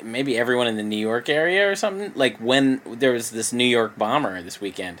guess maybe everyone in the New York area or something, like when there was this New York bomber this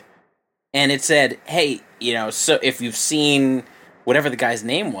weekend, and it said, hey, so if you've seen whatever the guy's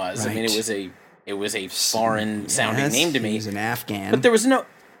name was, right. I mean, it was a foreign sounding name to me. He was an Afghan. But there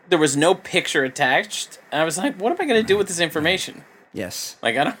was no picture attached. And I was like, what am I going to do with this information? Yes.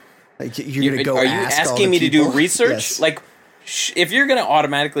 Like, I don't... Like, you're going to go Are you ask asking me people? To do research? Yes. Like, if you're going to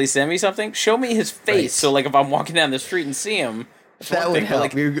automatically send me something, show me his face. Right. So, like, if I'm walking down the street and see him... That would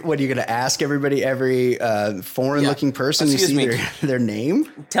help. What are you going to ask everybody, every foreign-looking person you see their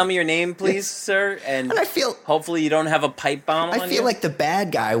name? Tell me your name, please, sir. And I feel hopefully you don't have a pipe bomb on you. I feel like the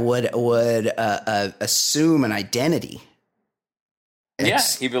bad guy would assume an identity. Yeah,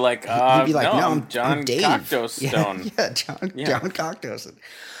 he'd be like, no, I'm John Dave. Cocteau Stone. John Cocteau.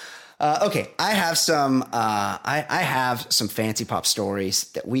 Okay, I have some. I have some fancy pop stories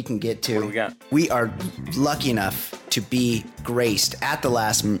that we can get to. What do we got? We are lucky enough to be graced at the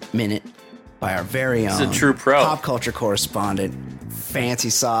last minute by our very own a true pro. pop culture correspondent, Fancy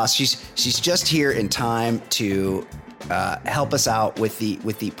Sauce. She's just here in time to help us out with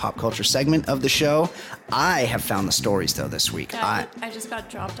the pop culture segment of the show. I have found the stories though this week. Yeah, I just got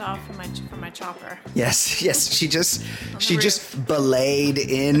dropped off from my chopper. Yes. She just belayed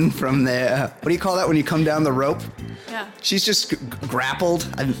in from the what do you call that when you come down the rope? Yeah. She's just grappled.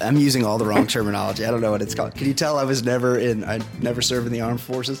 I'm using all the wrong terminology. I don't know what it's called. Can you tell I never served in the armed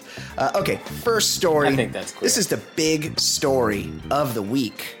forces? Okay, first story. I think that's clear. This is the big story of the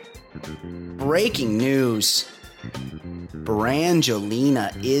week. Breaking news.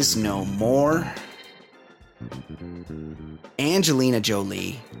 Brangelina is no more. Angelina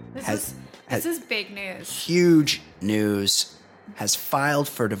Jolie This is big news. huge news, has filed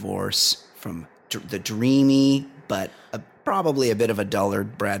for divorce from the dreamy but probably a bit of a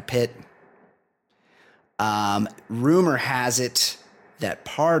dullard Brad Pitt. Rumor has it that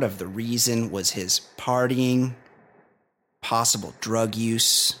part of the reason was his partying, possible drug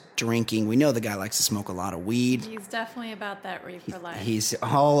use, drinking. We know the guy likes to smoke a lot of weed. He's definitely about that reefer life. He's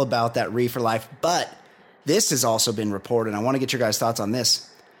all about that reefer life. But this has also been reported. I want to get your guys' thoughts on this.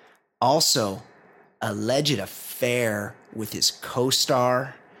 Also, alleged affair with his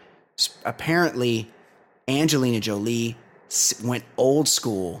co-star. Apparently, Angelina Jolie went old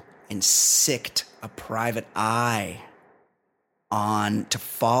school and sicked a private eye on to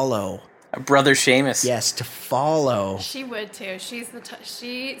follow. Brother Seamus. Yes, to follow. She would too. She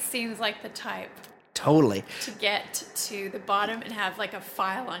seems like the type Totally. to get to the bottom and have like a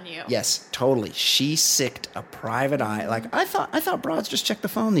file on you. Yes, totally. She sicked a private eye. Like I thought broads just check the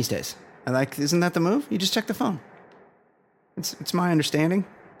phone these days. Isn't that the move? You just check the phone. It's my understanding.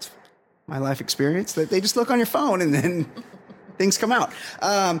 It's my life experience that they just look on your phone and then things come out.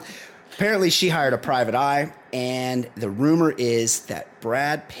 Apparently she hired a private eye, and the rumor is that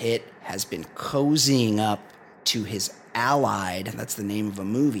Brad Pitt has been cozying up to his allied, that's the name of a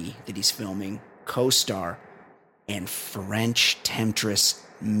movie that he's filming, co-star and French temptress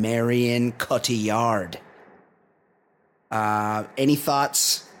Marion Cotillard. Any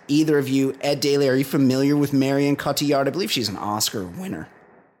thoughts, either of you? Ed Daly, are you familiar with Marion Cotillard? I believe she's an Oscar winner.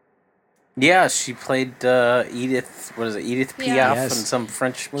 Yeah, she played Edith. What is it? Edith Piaf Yes. in some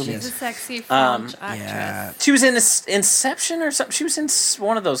French movie. She's a sexy French actress. Yeah. She was in Inception or something. She was in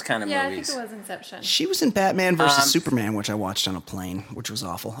one of those kind of Yeah, movies. I think it was Inception. She was in Batman versus Superman, which I watched on a plane, which was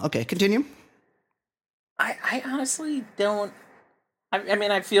awful. Okay, continue. I honestly don't. I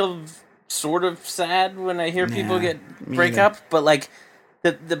mean, I feel sort of sad when I hear people break either. up, but like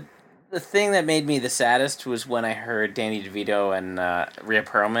the thing that made me the saddest was when I heard Danny DeVito and Rhea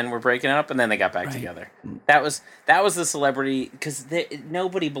Perlman were breaking up, and then they got back together. That was the celebrity, because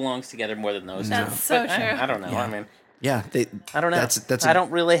nobody belongs together more than those two. That's so But true. I don't know. Yeah. I mean, Yeah, I don't know. That's I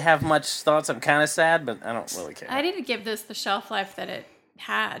don't really have much thoughts. I'm kind of sad, but I don't really care. I need to give this the shelf life that it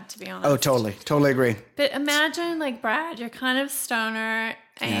had, to be honest. Oh, totally agree. But imagine, like, Brad, you're kind of stoner,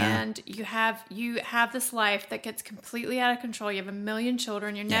 and you have this life that gets completely out of control. You have 1 million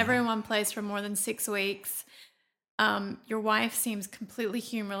children. You're never in one place for more than 6 weeks. Your wife seems completely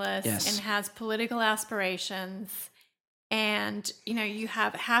humorless and has political aspirations. And, you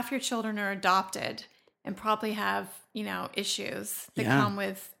have half your children are adopted and probably have, issues that come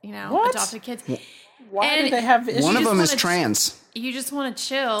with, What? adopted kids. Why do they have issues? One of them is wanna- trans, You just want to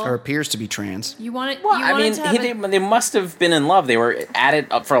chill. or appears to be trans. You want it. Well, you I want mean, it to have they must have been in love. They were at it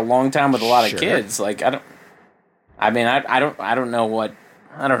up for a long time with a lot of kids. Like, I don't know what.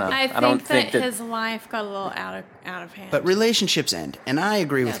 I don't know. I don't think that his life got a little out of hand. But relationships end, and I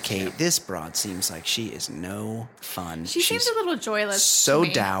agree with That's Kate. true. This broad seems like she is no fun. she seems a little joyless. so to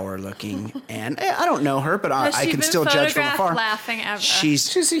me. dour looking, and I don't know her, but Has I she can been still judge from photographed afar. laughing ever?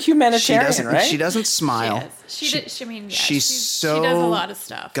 she's a She humanitarian, doesn't. right? She doesn't smile. She does. I mean, yeah, She's so she does a lot of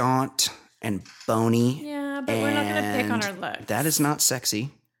stuff. gaunt and bony. Yeah, but we're not going to pick on her and looks. That is not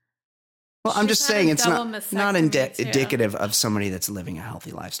sexy. Well, I'm She's just had a saying it's double not mastectomy, too. indicative of somebody that's living a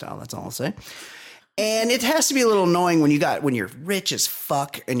healthy lifestyle. That's all I'll say. And it has to be a little annoying when you're rich as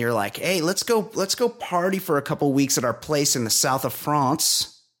fuck and you're like, hey, let's go party for a couple weeks at our place in the south of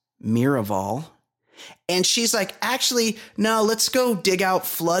France, Miraval. And she's like, actually, no, let's go dig out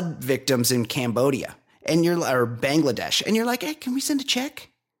flood victims in Cambodia or Bangladesh. And you're like, hey, can we send a check?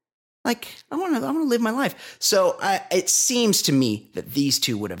 Like, I want to live my life. So it seems to me that these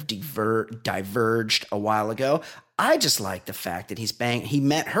two would have diverged a while ago. I just like the fact that he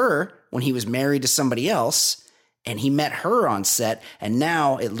met her when he was married to somebody else, And he met her on set, and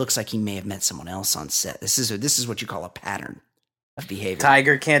now it looks like he may have met someone else on set. This is what you call a pattern of behavior.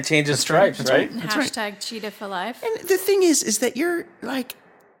 Tiger can't change his stripes, right? Hashtag cheetah for life. And the thing is that you're like,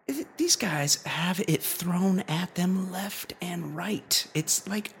 these guys have it thrown at them left and right. It's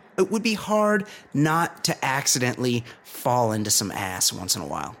like, it would be hard not to accidentally fall into some ass once in a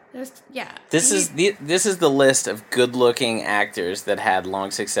while. This is the list of good-looking actors that had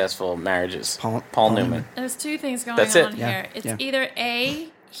long, successful marriages. Paul Newman. There's two things going That's on it. here. It's either A,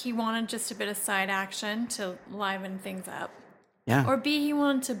 he wanted just a bit of side action to liven things up. Yeah. Or B, he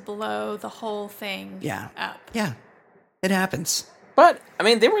wanted to blow the whole thing up. Yeah. It happens. But, I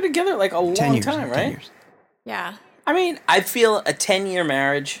mean, they were together like a long 10 years, time, 10 right? years. Yeah. I mean, I feel a 10-year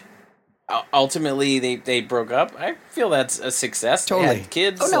marriage, ultimately they broke up. I feel that's a success. Totally. They had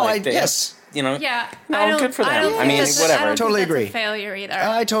kids. Oh, no, yes. Yeah. Good for them. I mean, whatever. I don't Totally think agree. that's a failure either.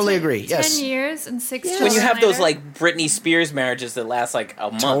 I totally agree. Yes. 10 years and 6 children When you have those later. like Britney Spears marriages that last like a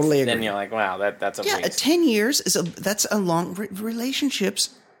month, Totally then agree. you're like, wow, that's a Yeah, waste. 10 years that's a long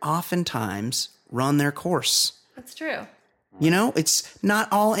relationships oftentimes run their course. That's true. You know, it's not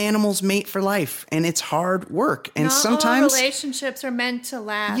all animals mate for life, and it's hard work. And Not all sometimes relationships are meant to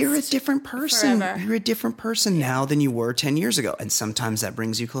last. you're a different person. forever. You're a different person now than you were 10 years ago. And sometimes that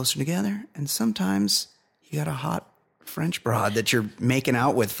brings you closer together. And sometimes you got a hot French broad that you're making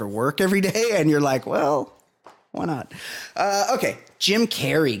out with for work every day. And you're like, well, why not? Okay. Jim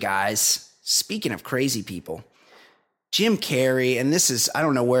Carrey, guys. Speaking of crazy people, Jim Carrey, and this is, I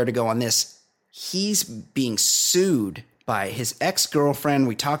don't know where to go on this. He's being sued by his ex-girlfriend.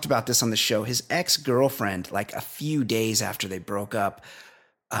 We talked about this on the show. His ex-girlfriend, like a few days after they broke up,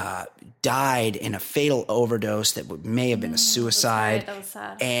 died in a fatal overdose that may have been a suicide. That was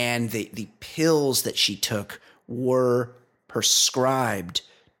sad. And the pills that she took were prescribed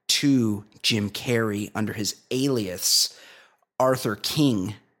to Jim Carrey under his alias, Arthur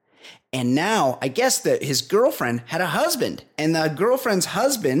King. And now, I guess that his girlfriend had a husband, and the girlfriend's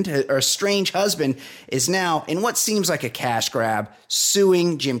husband, or strange husband, is now, in what seems like a cash grab,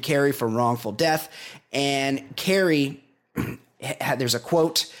 suing Jim Carrey for wrongful death. And Carrey, there's a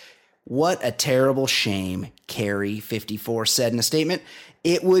quote, "What a terrible shame," Carrey, 54, said in a statement.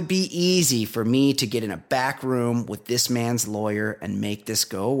 "It would be easy for me to get in a back room with this man's lawyer and make this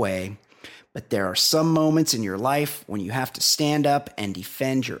go away. But there are some moments in your life when you have to stand up and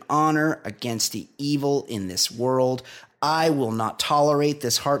defend your honor against the evil in this world. I will not tolerate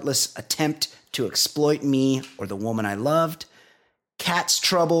this heartless attempt to exploit me or the woman I loved. Kat's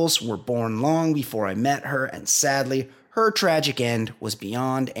troubles were born long before I met her, and sadly, her tragic end was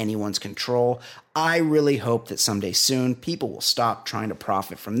beyond anyone's control. I really hope that someday soon people will stop trying to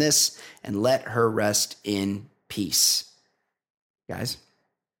profit from this and let her rest in peace." Guys?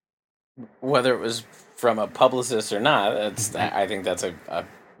 Whether it was from a publicist or not, I think that's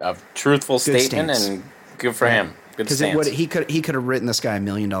a truthful Good statement, stance. and good for him. Good Because stance. he could have written this guy $1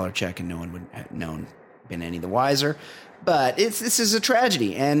 million check and no one would have been any the wiser. But this is a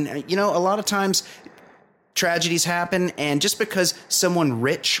tragedy, and you know, a lot of times tragedies happen, and just because someone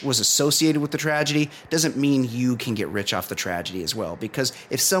rich was associated with the tragedy doesn't mean you can get rich off the tragedy as well. Because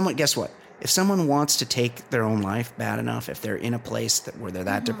guess what? If someone wants to take their own life bad enough, if they're in a place where they're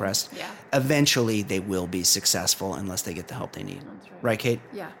that depressed, eventually they will be successful unless they get the help they need. That's right. Right, Kate?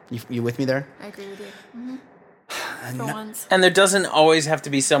 Yeah. You with me there? I agree with you. Mm-hmm. For once. And there doesn't always have to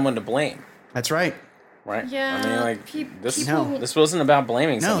be someone to blame, That's right. right? Yeah, I mean, like people- this wasn't about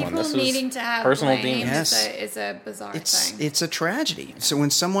blaming No. someone. People This was needing to have personal blame demons. Yes. is a bizarre thing. It's a tragedy. So when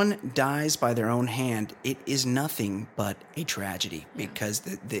someone dies by their own hand, it is nothing but a tragedy because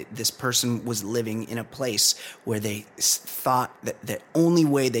this person was living in a place where they thought that the only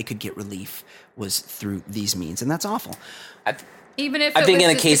way they could get relief was through these means, and that's awful. Even if I it think was in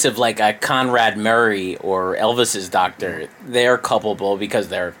a just case of like a Conrad Murray or Elvis's doctor, they're culpable because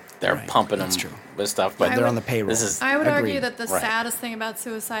they're Right. pumping That's them true. with stuff. But They're on the payroll. This is I would Agreed. argue that the Right. saddest thing about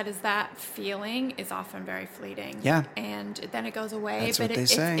suicide is that feeling is often very fleeting. Yeah. And then it goes away. That's but what they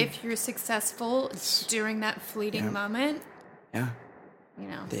say. if you're successful during that fleeting moment, Yeah. you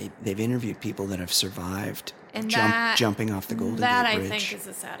know. They've interviewed people that have survived And jumping off the Golden that Gate I Bridge. think is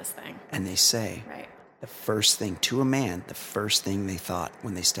the saddest thing. And they say Right. the first thing they thought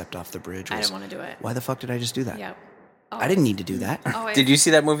when they stepped off the bridge was, I didn't want to do it. why the fuck did I just do that? Yep. I didn't need to do that. Always. Did you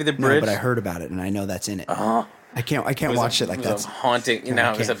see that movie, The No, Bridge? but I heard about it and I know that's in it. Oh, I can't watch it like it was that's a haunting. You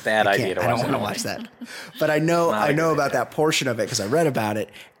know, it was a bad idea to watch. I don't want to watch that. But I know Not a good about idea. that portion of it because I read about it,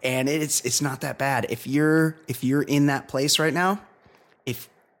 and it's not that bad. If you're in that place right now, if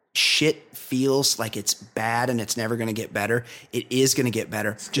shit feels like it's bad and it's never going to get better, it is going to get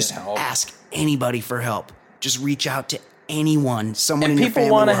better. Just help. ask anybody for help. Just reach out to anyone, someone And in your people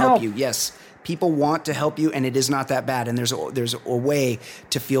family wanna will help help. you. Yes, people want to help you, and it is not that bad. And there's a way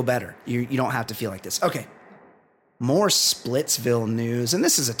to feel better. You don't have to feel like this. Okay, more Splitsville news, and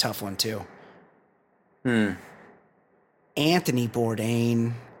this is a tough one too. Anthony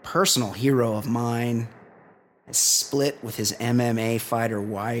Bourdain, personal hero of mine, has split with his MMA fighter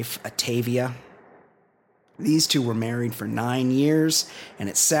wife, Atavia. These two were married for 9 years, and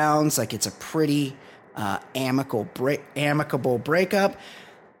it sounds like it's a pretty amicable breakup.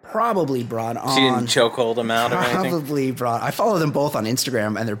 Probably brought on. She didn't chokehold him out or anything? Probably brought. I follow them both on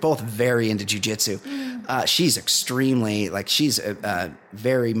Instagram, and they're both very into jiu-jitsu. She's extremely, like, she's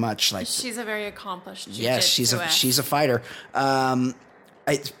very much like. She's a very accomplished jiu-jitsu. Yes, she's a fighter.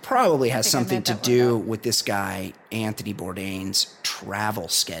 It probably has something to do with this guy, Anthony Bourdain's travel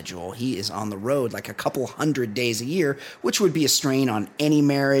schedule. He is on the road like a couple hundred days a year, which would be a strain on any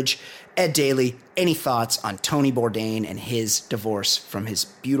marriage. Ed Daly, any thoughts on Tony Bourdain and his divorce from his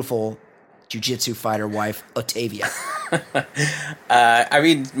beautiful jiu-jitsu fighter wife, Atavia? I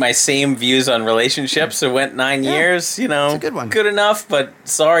mean, my same views on relationships. It went 9 years, you know. It's a good one. Good enough, but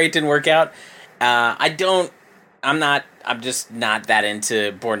sorry it didn't work out. I'm just not that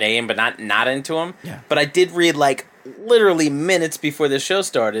into Bourdain, but not into him. Yeah. But I did read, like, literally minutes before the show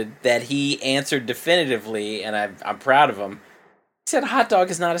started that he answered definitively, and I'm proud of him. He said a hot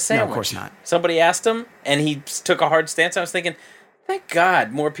dog is not a sandwich. No, of course not. Somebody asked him, and he took a hard stance. I was thinking, thank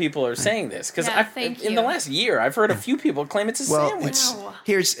God more people are saying this. Because in the last year, I've heard a few people claim it's a sandwich.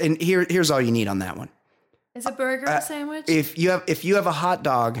 Here's all you need on that one. Is a burger a sandwich? If you have a hot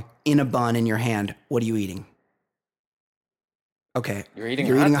dog in a bun in your hand, what are you eating? Okay, You're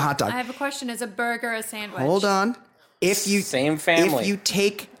eating a hot dog. I have a question. Is a burger a sandwich? Hold on. Same family. If you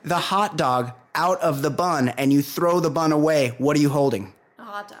take the hot dog out of the bun and you throw the bun away, what are you holding? A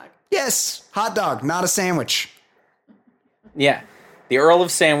hot dog. Yes, hot dog, not a sandwich. Yeah. The Earl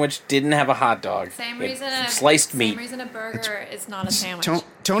of Sandwich didn't have a hot dog. Same It reason sliced meat. Same reason a burger is not a sandwich.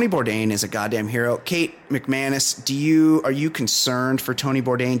 Tony Bourdain is a goddamn hero. Kate McManus, are you concerned for Tony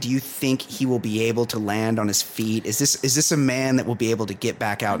Bourdain? Do you think he will be able to land on his feet? Is this a man that will be able to get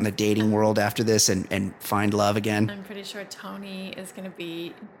back out in the dating world after this and find love again? I'm pretty sure Tony is going to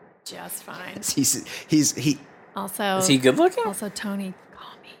be just fine. Also, is he good looking? Also, Tony,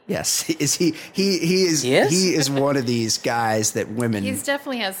 call me. Yes, he is one of these guys that women. He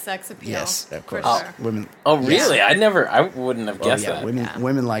definitely has sex appeal. Yes, of course. Sure. Women. Oh, really? Yes. I wouldn't have guessed that.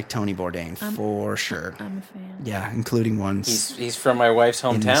 Women like Tony Bourdain for sure. I'm a fan. Yeah, including ones. He's from my wife's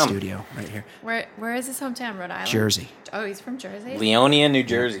hometown. In the studio, right here. Where is his hometown? Rhode Island. Jersey. Oh, he's from Jersey. Leonia, New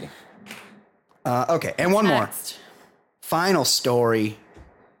Jersey. Okay, and one more. Final story.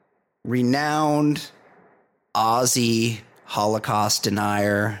 Renowned Aussie Holocaust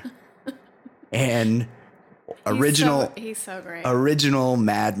denier and he's so great. Original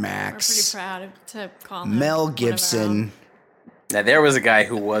Mad Max. We're pretty proud to call him Mel Gibson. Now there was a guy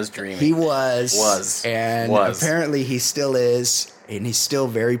who was dreaming. He was. Apparently he still is, and he's still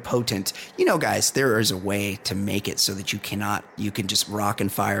very potent. You know, guys, there is a way to make it so that you can just rock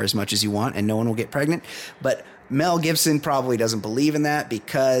and fire as much as you want and no one will get pregnant. But Mel Gibson probably doesn't believe in that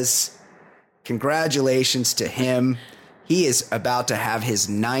because congratulations to him. He is about to have his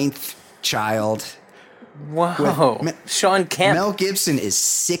 9th child. Wow. Sean Kemp. Mel Gibson is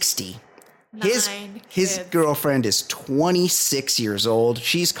 60. His girlfriend is 26 years old.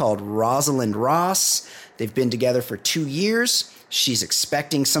 She's called Rosalind Ross. They've been together for 2 years. She's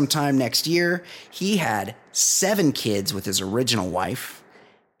expecting sometime next year. He had 7 kids with his original wife,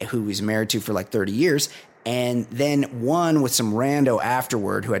 who he's married to for like 30 years. And then one with some rando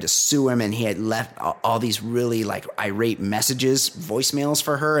afterward who had to sue him, and he had left all these really like irate messages, voicemails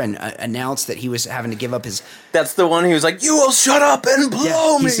for her, and announced that he was having to give up his. That's the one who was like, "You will shut up and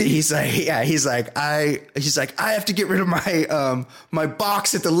blow me." He's like, I have to get rid of my my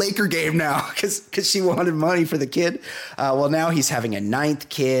box at the Laker game now because she wanted money for the kid. Well, now he's having a 9th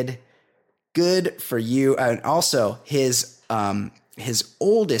kid. Good for you. And also his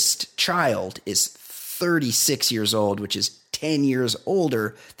oldest child is 36 years old, which is 10 years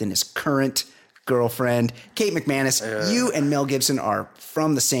older than his current girlfriend. Kate McManus, you and Mel Gibson are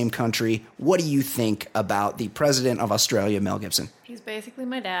from the same country. What do you think about the president of Australia, Mel Gibson? He's basically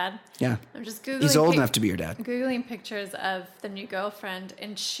my dad. Yeah. I'm just Googling. He's old enough to be your dad. Googling pictures of the new girlfriend,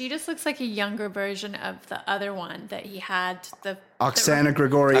 and she just looks like a younger version of the other one that he had. Oksana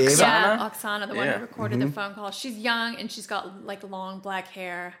Grigorieva. Yeah, Oksana, the one who recorded the phone call. She's young, and she's got like long black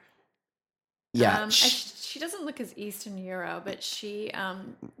hair. Yeah. She doesn't look as Eastern Euro, but she,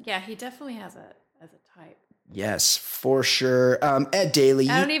 he definitely has a type. Yes, for sure. Ed Daly.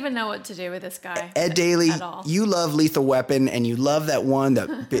 I don't even know what to do with this guy. Ed Daly, at all. you love Lethal Weapon, and you love that one,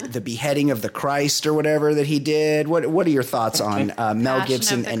 the beheading of the Christ or whatever that he did. What are your thoughts on Mel Passion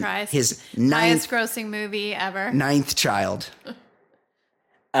Gibson of the and Christ. his highest grossing movie ever? ninth child?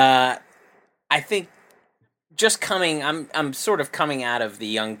 I think just I'm sort of coming out of the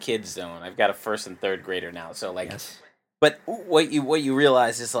young kid zone. I've got a first and third grader now, so like, Yes. but what you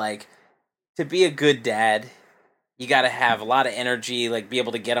realize is like, to be a good dad, you got to have a lot of energy, like be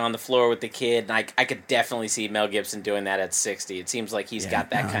able to get on the floor with the kid. And I could definitely see Mel Gibson doing that at 60. It seems like he's got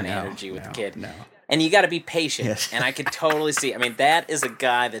that kind of energy with the kid. No. And you got to be patient. Yes. And I could totally see. I mean, that is a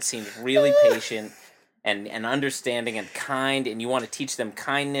guy that seems really patient and understanding and kind. And you want to teach them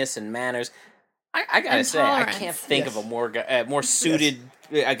kindness and manners. I gotta say, I can't think of a more suited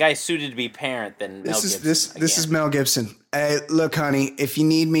a guy suited to be parent than Mel Gibson. This is Mel Gibson. Hey, look, honey, if you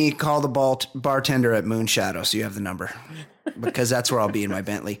need me, call the bartender at Moonshadow, so you have the number, because that's where I'll be in my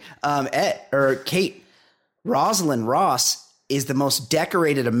Bentley. Kate, Rosalind Ross is the most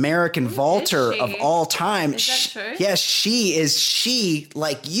decorated American vaulter of all time. Is that true? Yes, she is. She,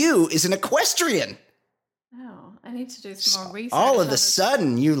 like you, is an equestrian. Oh, I need to do some more research. All of a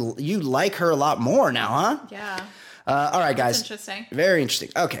sudden, you like her a lot more now, huh? Yeah. All right, guys. That's interesting. Very interesting.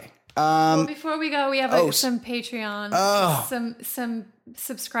 Okay. Well, before we go, we have some Patreon, some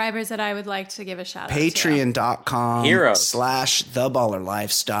subscribers that I would like to give a shout out to. Patreon.com/theballer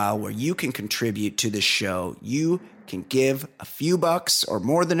lifestyle, where you can contribute to the show. You can give a few bucks or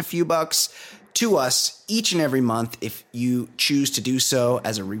more than a few bucks to us each and every month if you choose to do so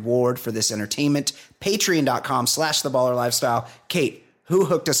as a reward for this entertainment. Patreon.com/theballer lifestyle. Kate, who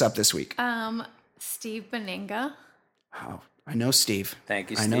hooked us up this week? Steve Beninga. Oh, I know Steve.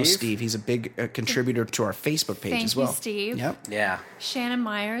 Thank you, I Steve. know Steve. He's a big contributor to our Facebook page as well. Thank you, Steve. Yep. Yeah. Shannon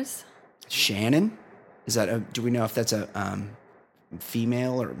Myers. Shannon? Is that do we know if that's a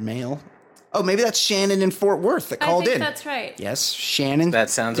female or male? Oh, maybe that's Shannon in Fort Worth that called in. That's right. Yes, Shannon. That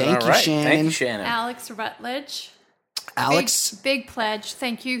sounds Thank about you, right. Shannon. Thank you, Shannon. Alex Rutledge. Alex. Big pledge.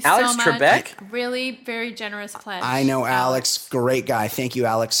 Thank you Alex so much. Trebek? Really very generous pledge. I know Alex. Great guy. Thank you,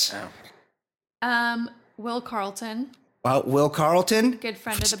 Alex. Oh. Will Carlton. Will Carlton. Good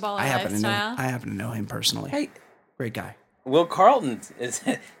friend of the Baller I happen to know him personally. Hey. Great guy. Will Carlton is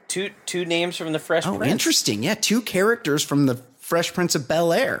two names from the Fresh Prince. Oh, interesting. Yeah, two characters from the Fresh Prince of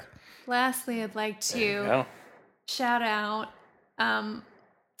Bel-Air. Lastly, I'd like to shout out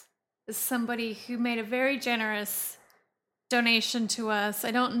somebody who made a very generous donation to us.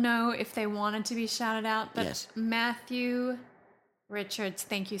 I don't know if they wanted to be shouted out, but yes. Matthew Richards,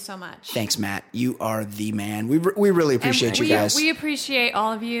 thank you so much. Thanks, Matt. You are the man. We really appreciate you guys. We appreciate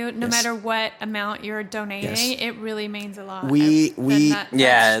all of you, no matter what amount you're donating. Yes. It really means a lot.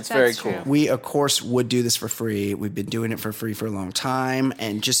 It's very cool. True. We, of course, would do this for free. We've been doing it for free for a long time,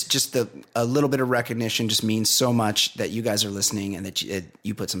 and just a little bit of recognition just means so much that you guys are listening and that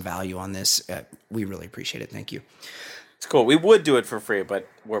you put some value on this. We really appreciate it. Thank you. It's cool. We would do it for free, but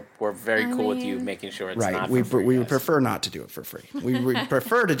we're very cool with you making sure it's not for free. We would prefer not to do it for free. We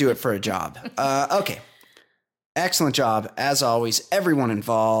prefer to do it for a job. Okay. Excellent job. As always, everyone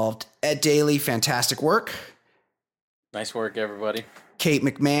involved. Ed Daly, fantastic work. Nice work, everybody. Kate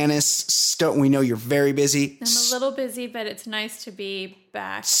McManus, we know you're very busy. I'm a little busy, but it's nice to be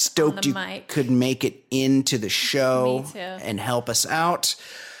back Stoked on the mic. You could make it into the show Me too. And help us out.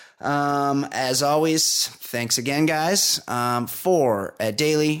 As always, thanks again, guys. For Ed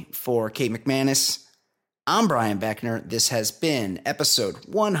Daly, for Kate McManus, I'm Brian Beckner. This has been episode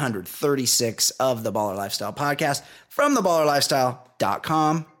 136 of the Baller Lifestyle Podcast from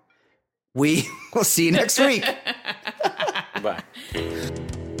theballerlifestyle.com. We will see you next week. Bye.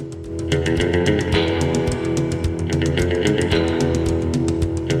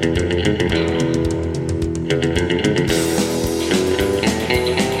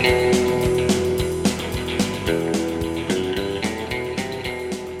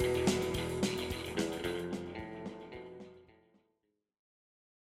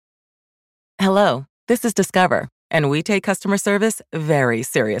 Hello, this is Discover, and we take customer service very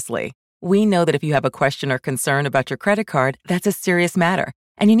seriously. We know that if you have a question or concern about your credit card, that's a serious matter,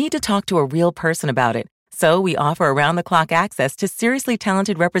 and you need to talk to a real person about it. So we offer around-the-clock access to seriously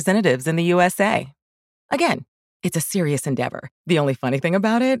talented representatives in the USA. Again, it's a serious endeavor. The only funny thing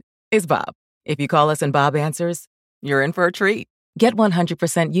about it is Bob. If you call us and Bob answers, you're in for a treat. Get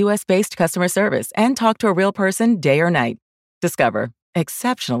 100% US-based customer service and talk to a real person day or night. Discover.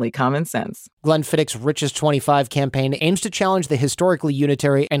 Exceptionally common sense. Glenfiddich's Richest 25 campaign aims to challenge the historically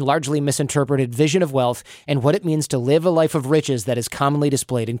unitary and largely misinterpreted vision of wealth and what it means to live a life of riches that is commonly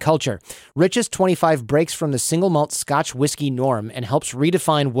displayed in culture. Richest 25 breaks from the single malt Scotch whiskey norm and helps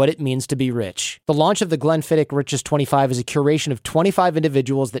redefine what it means to be rich. The launch of the Glenfiddich Richest 25 is a curation of 25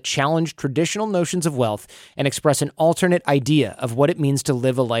 individuals that challenge traditional notions of wealth and express an alternate idea of what it means to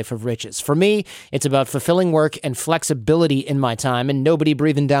live a life of riches. For me, it's about fulfilling work and flexibility in my time and nobody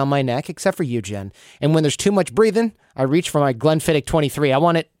breathing down my neck except for you, Jen. And when there's too much breathing, I reach for my Glenfiddich 23. I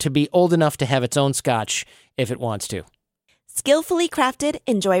want it to be old enough to have its own scotch if it wants to. Skillfully crafted,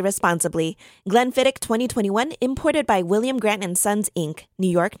 enjoy responsibly. Glenfiddich 2021, imported by William Grant & Sons, Inc., New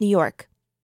York, New York.